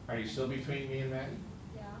 Are you still between me and Maddie?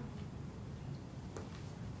 Yeah.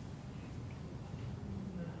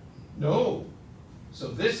 No. So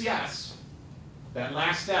this yes, that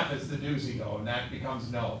last step is the doozy though, and that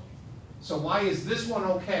becomes no. So why is this one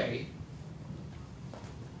okay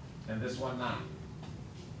and this one not?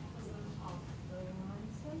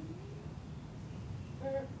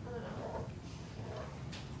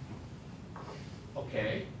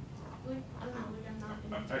 Okay.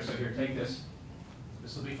 Alright, so here, take this.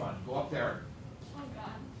 This will be fun. Go up there. Oh God.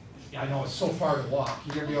 Yeah, I know, it's so far to walk.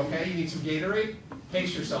 You gonna be okay? You need some Gatorade?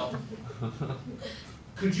 Pace yourself.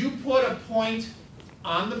 Could you put a point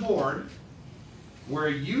on the board where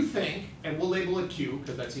you think, and we'll label it Q,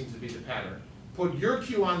 because that seems to be the pattern, put your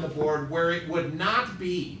Q on the board where it would not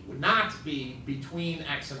be between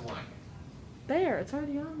X and Y. There, it's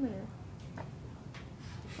already on there.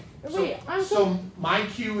 So, Wait, I'm so my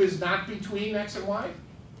Q is not between X and Y?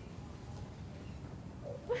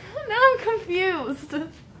 now I'm confused.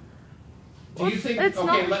 Do you think, It's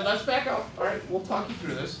okay, not- let's back up. All right, we'll talk you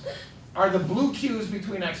through this. Are the blue Q's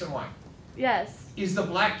between X and Y? Yes. Is the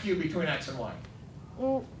black Q between X and Y?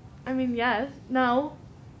 Well, I mean, yes. No.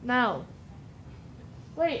 No.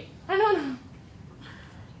 Wait, I don't know.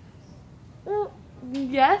 Well,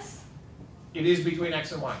 yes. It is between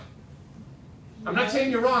X and Y. I'm not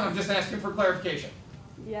saying you're wrong, I'm just asking for clarification.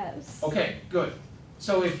 Yes. Okay, good.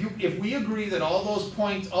 So if we agree that all those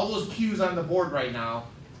points, all those Q's on the board right now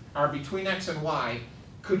are between X and Y,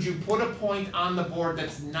 could you put a point on the board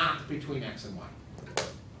that's not between X and Y?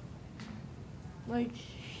 Like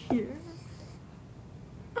here.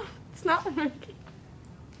 It's not working.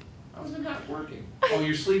 How is it not working? Oh,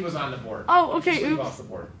 your sleeve was on the board. Oh, okay, Get your sleeve oops. off the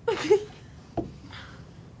board.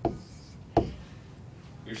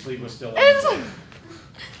 Your sleeve was still on the It's board.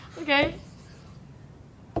 okay.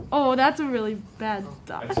 Oh, that's a really bad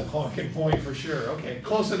dot. That's a honking point for sure. Okay,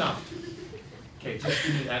 close enough. Okay, just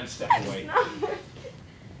give me that and step away.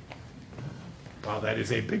 Wow, that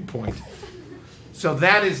is a big point. So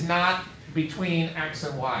that is not between X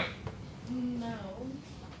and Y. No.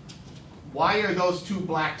 Why are those two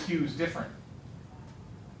black Q's different?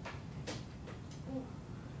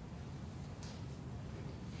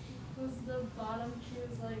 Because the bottom Q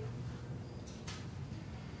is like.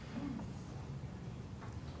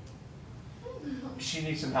 She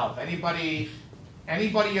needs some help. Anybody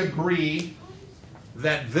agree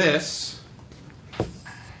that this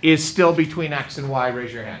is still between X and Y?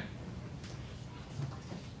 Raise your hand.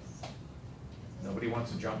 Nobody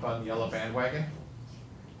wants to jump on the yellow bandwagon?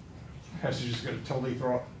 Guys are just going to totally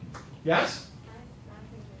throw it. Yes?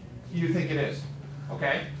 You think it is?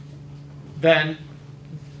 Okay. Then,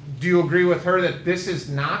 do you agree with her that this is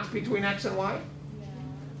not between X and Y? Yeah.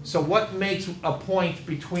 So what makes a point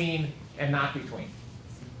between and not between?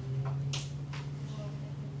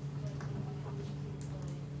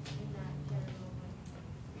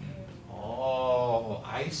 Oh,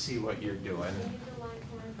 I see what you're doing.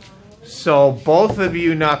 So both of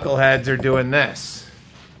you knuckleheads are doing this.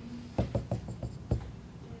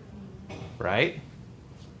 Right?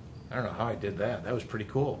 I don't know how I did that. That was pretty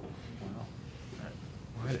cool.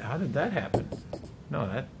 How did that happen? No,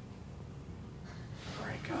 that...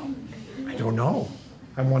 Where'd it go? I don't know.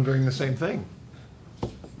 I'm wondering the same thing.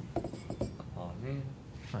 Oh man.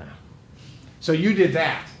 So you did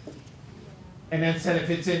that. And then said it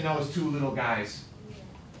fits in those two little guys.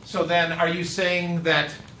 So then are you saying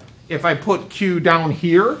that if I put Q down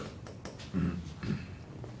here,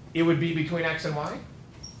 it would be between X and Y? I mean,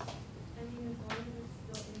 as long as it's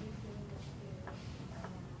still in between the two.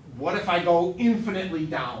 What if I go infinitely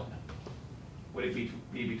down? Would it be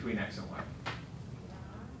between x and y?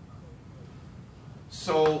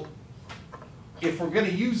 So if we're going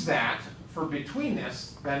to use that for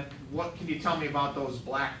betweenness, then what can you tell me about those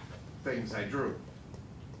black things I drew?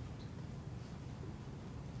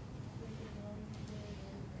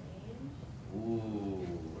 Ooh,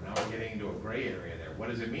 now we're getting into a gray area there. What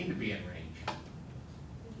does it mean to be in range?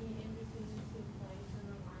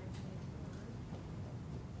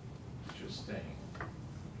 Interesting.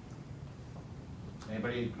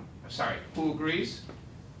 Anybody, sorry, who agrees?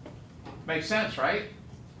 Makes sense, right?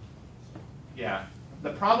 Yeah.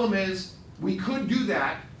 The problem is, we could do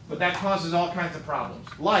that, but that causes all kinds of problems.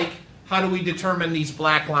 Like, how do we determine these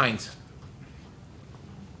black lines?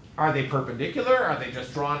 Are they perpendicular? Are they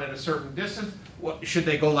just drawn at a certain distance? What, should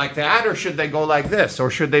they go like that, or should they go like this, or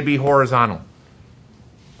should they be horizontal?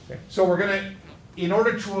 Okay. So we're going to, in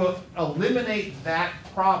order to eliminate that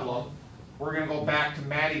problem, we're going to go back to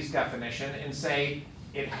Maddie's definition and say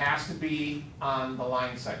it has to be on the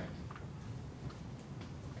line segment.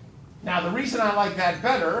 Now, the reason I like that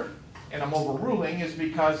better, and I'm overruling, is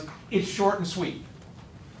because it's short and sweet.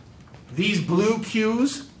 These blue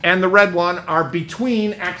Q's and the red one are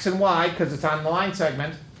between X and Y because it's on the line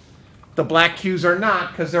segment. The black Q's are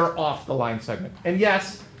not because they're off the line segment. And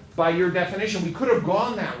yes, by your definition, we could have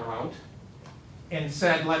gone that route and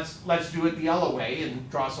said, let's do it the yellow way and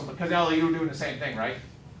draw some, because Ellie, you were doing the same thing, right?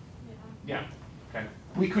 Yeah. Okay.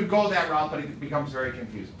 We could go that route, but it becomes very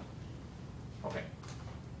confusing. Okay.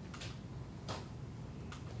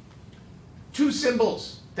 Two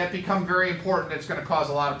symbols that become very important. It's going to cause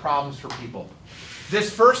a lot of problems for people.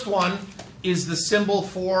 This first one is the symbol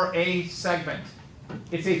for a segment.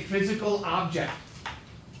 It's a physical object.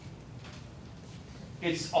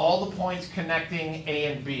 It's all the points connecting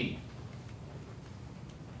A and B.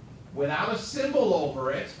 Without a symbol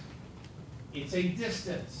over it, it's a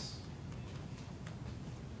distance.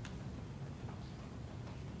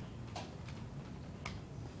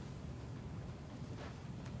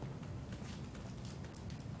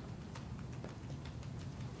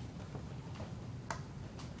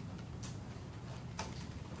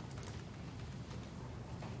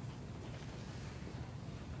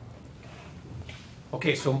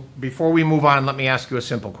 Okay, so before we move on, let me ask you a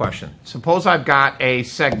simple question. Suppose I've got a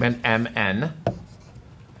segment MN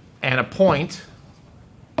and a point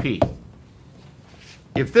P.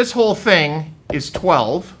 If this whole thing is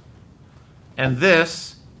 12 and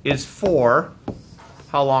this is 4,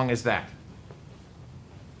 how long is that?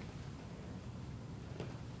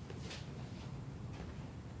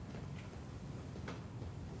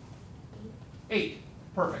 8.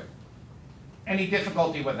 Perfect. Any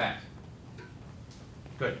difficulty with that?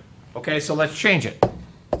 Good. Okay, so let's change it.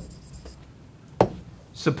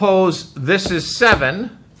 Suppose this is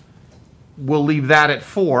 7. We'll leave that at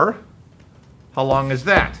 4. How long is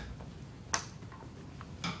that?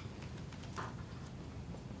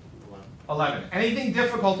 11. Anything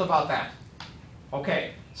difficult about that?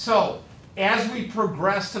 Okay, so as we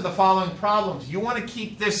progress to the following problems, you want to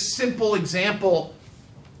keep this simple example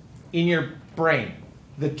in your brain.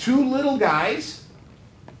 The two little guys,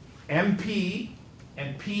 MP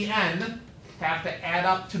and PN, have to add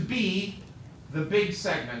up to be the big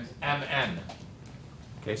segment, MN.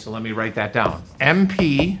 Okay, so let me write that down.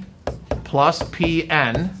 MP plus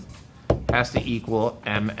PN has to equal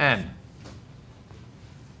MN.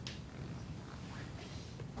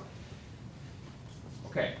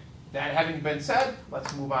 Okay, that having been said,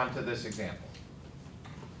 let's move on to this example.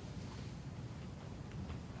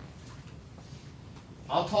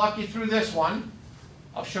 I'll talk you through this one.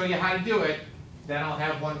 I'll show you how to do it. Then I'll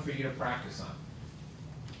have one for you to practice on.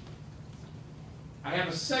 I have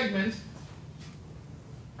a segment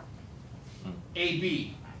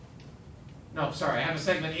AB. No, sorry, I have a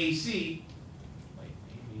segment AC. Wait,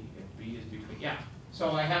 AB, if B is between, yeah.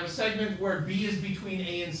 So I have a segment where B is between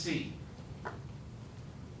A and C.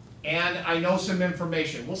 And I know some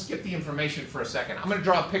information. We'll skip the information for a second. I'm going to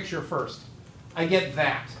draw a picture first. I get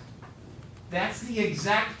that. That's the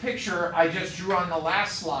exact picture I just drew on the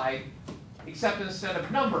last slide, except instead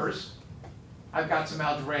of numbers, I've got some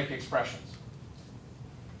algebraic expressions.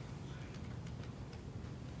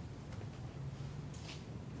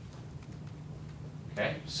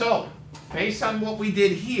 Okay, so based on what we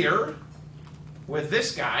did here with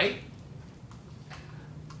this guy,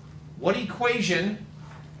 what equation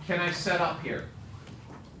can I set up here?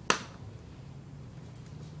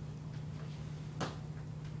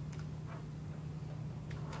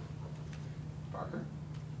 Parker?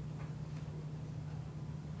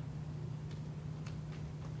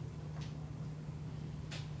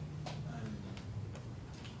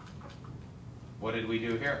 what did we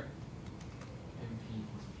do here? MP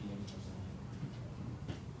plus PM plus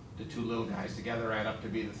The two little guys together add up to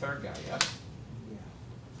be the third guy, yes? N. Yeah.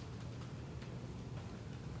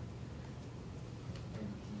 MP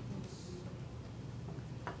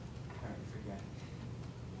plus. Alright, forget.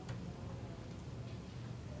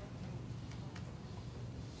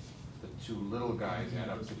 The two little guys add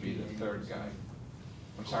up to be the third guy.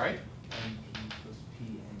 I'm sorry? MP plus P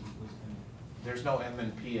N equals M. There's no M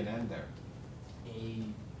and P and N there. A.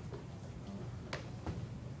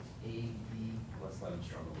 A, B. Let's let him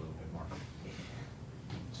struggle a little bit more.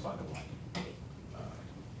 It's fun to watch.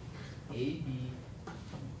 AB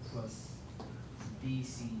plus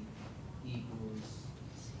BC equals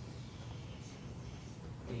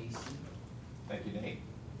AC. Thank you, Nate.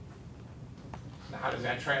 Now, how does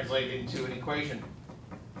that translate into an equation?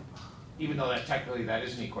 Even though that technically that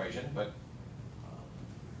is an equation, but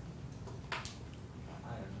I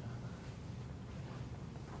don't know.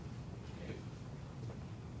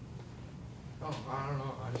 Oh, I don't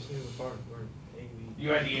know, I just knew the part where A, B. you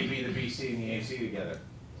had the AB, the BC, and the AC together.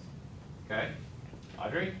 Okay?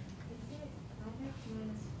 Audrey? Is it 5x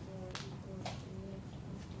minus 4 equals 3x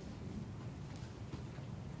plus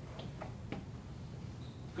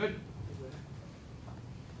 14? Good.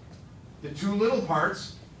 The two little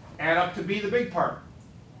parts add up to be the big part.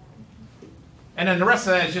 And then the rest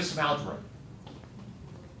of that is just some algebra.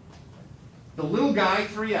 The little guy,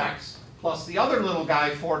 3x, plus the other little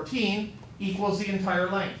guy, 14, equals the entire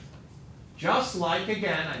length. Just like,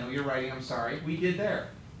 again, I know you're writing, I'm sorry, we did there.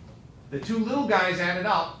 The two little guys added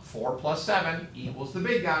up, 4 plus 7 equals the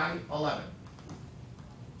big guy, 11.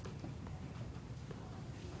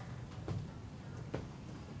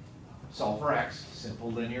 Solve for x,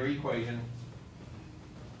 simple linear equation.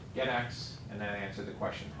 Get x, and then answer the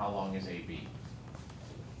question, how long is AB?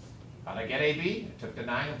 How'd I get AB? I took the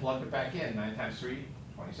 9 and plugged it back in. 9 times 3,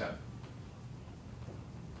 27.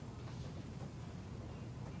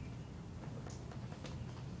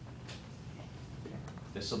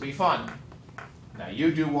 This will be fun. Now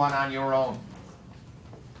you do one on your own.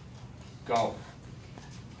 Go.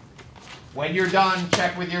 When you're done,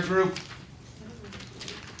 check with your group.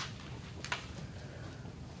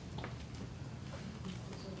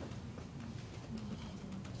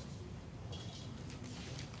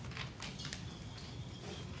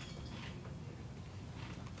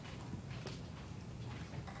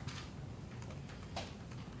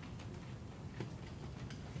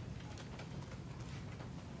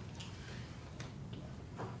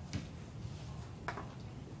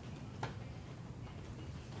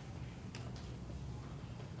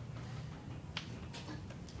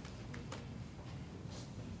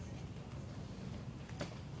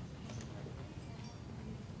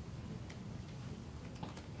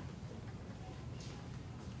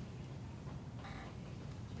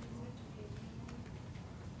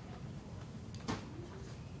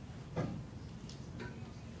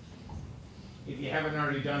 If you haven't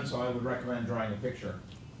already done so, I would recommend drawing a picture.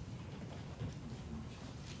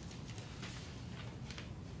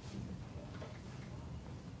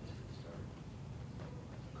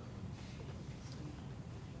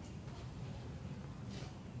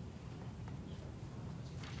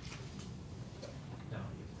 Now,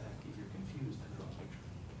 if you're confused, then draw a picture.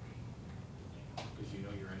 Because you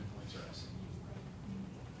know your endpoints are S and U, right?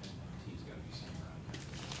 And T's got to be somewhere out there.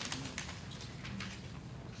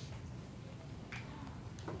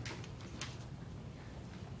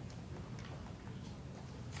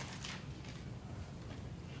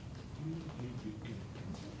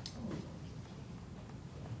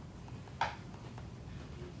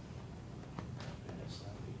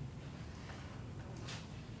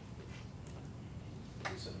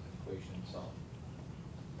 Set an equation and solve.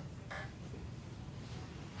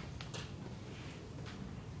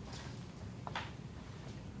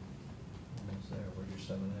 Almost there, where's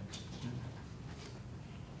your 7x?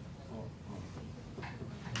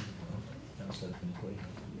 Now set up an equation.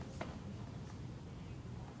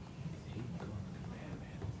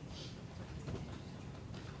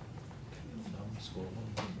 Score one.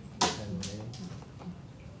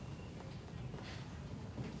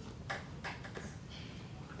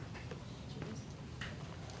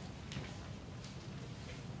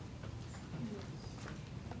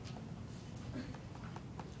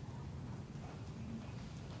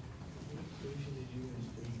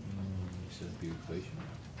 Set up your equation.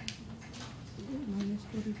 Minus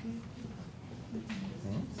 45?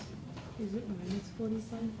 Is it minus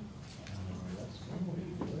 45? That's one way to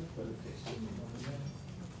do it, but if they still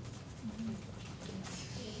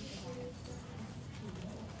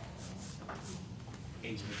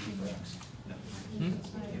A's would be for x. No. Hmm?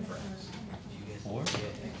 For x.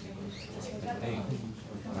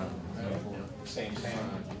 Same.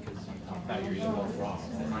 Now you're either both wrong.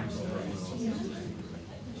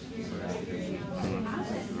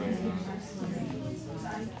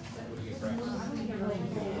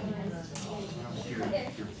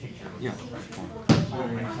 Yeah.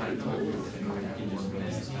 Kind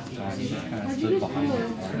of stood behind it.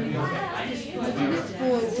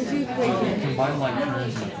 Combined like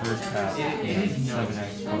terms in the first half is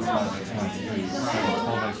 7x plus 5x minus 3 is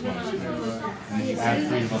 12x minus 3. And then you add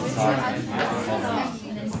 3 to both sides and you get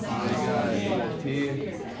 12x. T,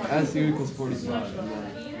 S equals 45.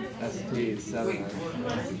 ST is 7x.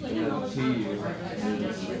 And then T is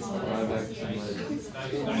 5x minus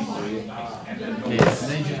 3. Okay, so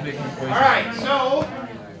then you just make an equation. Alright, so,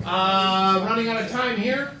 running out of time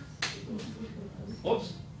here.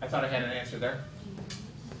 Whoops, I thought I had an answer there.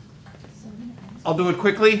 I'll do it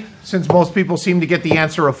quickly, since most people seem to get the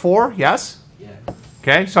answer of 4, yes? Yeah.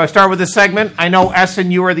 Okay, so I start with this segment. I know S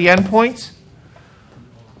and U are the endpoints.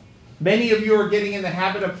 Many of you are getting in the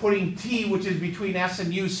habit of putting T, which is between S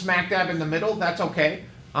and U, smack dab in the middle. That's okay.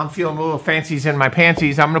 I'm feeling a little fancies in my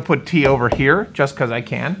panties. I'm going to put T over here, just because I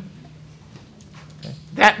can. Okay.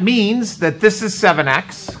 That means that this is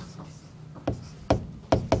 7x.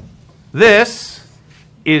 This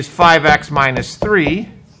is 5x minus 3.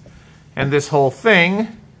 And this whole thing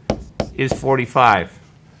is 45.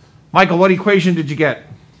 Michael, what equation did you get?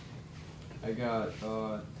 I got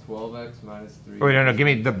 12x minus 3. Wait, no, give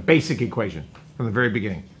me the basic equation from the very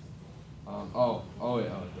beginning. Those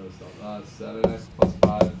stuff. 7x plus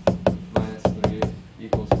 5 minus 3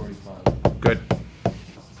 equals 45. Good.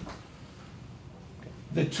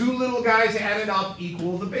 The two little guys added up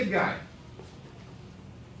equal the big guy.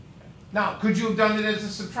 Now, could you have done it as a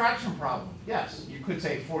subtraction problem? Yes. You could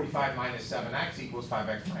say 45 minus 7x equals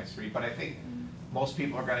 5x minus 3, but I think most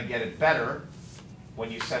people are going to get it better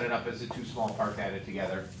when you set it up as the two small parts added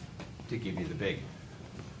together to give you the big.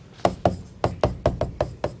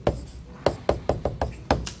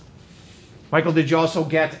 Michael, did you also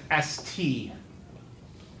get ST?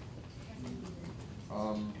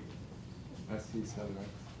 ST 7x.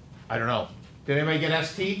 I don't know. Did anybody get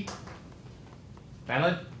ST?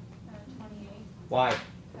 Madeline? 28, Why?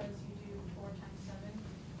 because you do 4 times 7.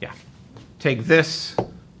 Yeah. Take this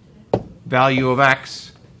value of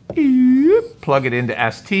x, plug it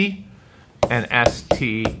into ST, and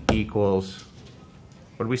ST equals,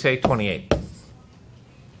 what did we say, 28.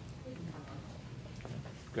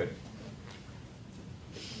 Good.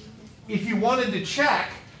 If you wanted to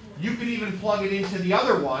check, you could even plug it into the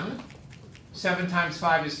other one. 7 times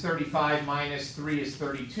 5 is 35, minus 3 is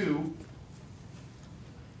 32.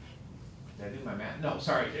 Did I do my math? No,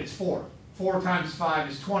 sorry, it's 4. 4 times 5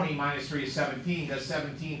 is 20, minus 3 is 17. Does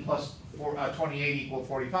 17 plus 28 equal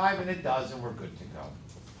 45? And it does, and we're good to go.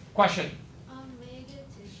 Question? May I get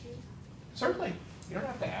a tissue? Certainly. You don't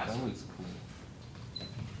have to ask. That looks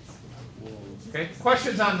cool. Okay,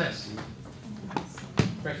 questions on this?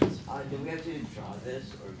 Questions? Do we have to draw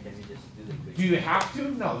this, or can we just do the quick? Do you have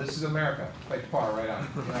to? No, this is America. Like par right on.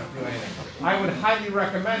 You don't have to do anything. I would highly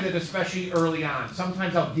recommend it, especially early on.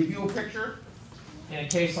 Sometimes I'll give you a picture. In a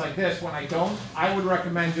case like this, when I don't, I would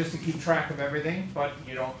recommend just to keep track of everything, but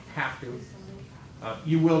you don't have to.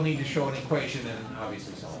 You will need to show an equation and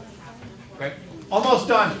obviously so on. Okay? Almost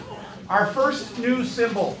done. Our first new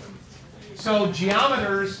symbol. So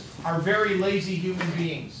geometers are very lazy human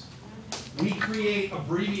beings. We create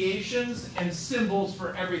abbreviations and symbols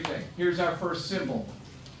for everything. Here's our first symbol.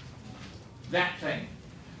 That thing.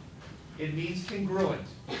 It means congruent.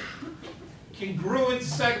 Congruent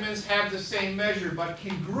segments have the same measure, but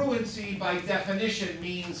congruency by definition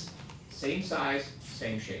means same size,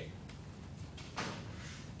 same shape.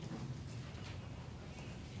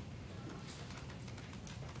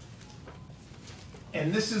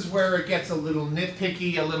 And this is where it gets a little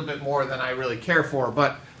nitpicky, a little bit more than I really care for,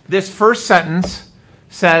 but this first sentence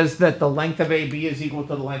says that the length of AB is equal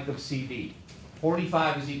to the length of CD.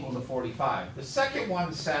 45 is equal to 45. The second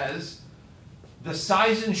one says the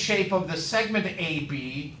size and shape of the segment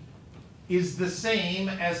AB is the same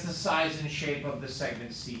as the size and shape of the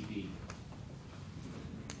segment CD.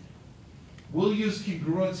 We'll use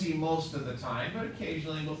congruency most of the time, but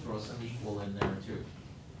occasionally we'll throw some equal in there too.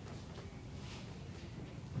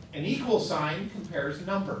 An equal sign compares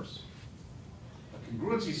numbers. A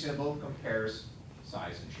congruency symbol compares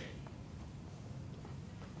size and shape.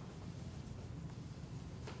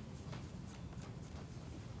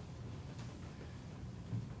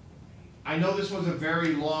 I know this was a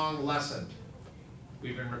very long lesson.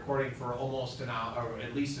 We've been recording for almost an hour, or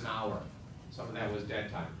at least an hour. Some of that was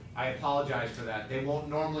dead time. I apologize for that. They won't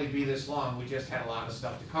normally be this long. We just had a lot of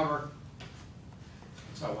stuff to cover.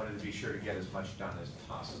 So I wanted to be sure to get as much done as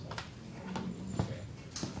possible.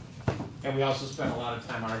 Okay. And we also spent a lot of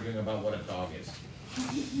time arguing about what a dog is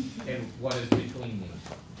and what is between these.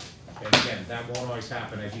 And again, that won't always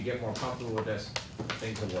happen. As you get more comfortable with this,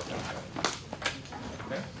 things will work out better.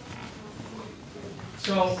 Okay?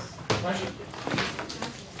 So, question?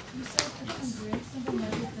 You said for some grades, something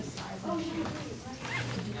measured the size of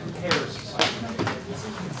Compares the size.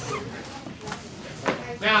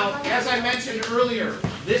 Now, as I mentioned earlier,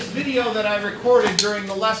 this video that I recorded during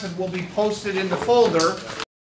the lesson will be posted in the folder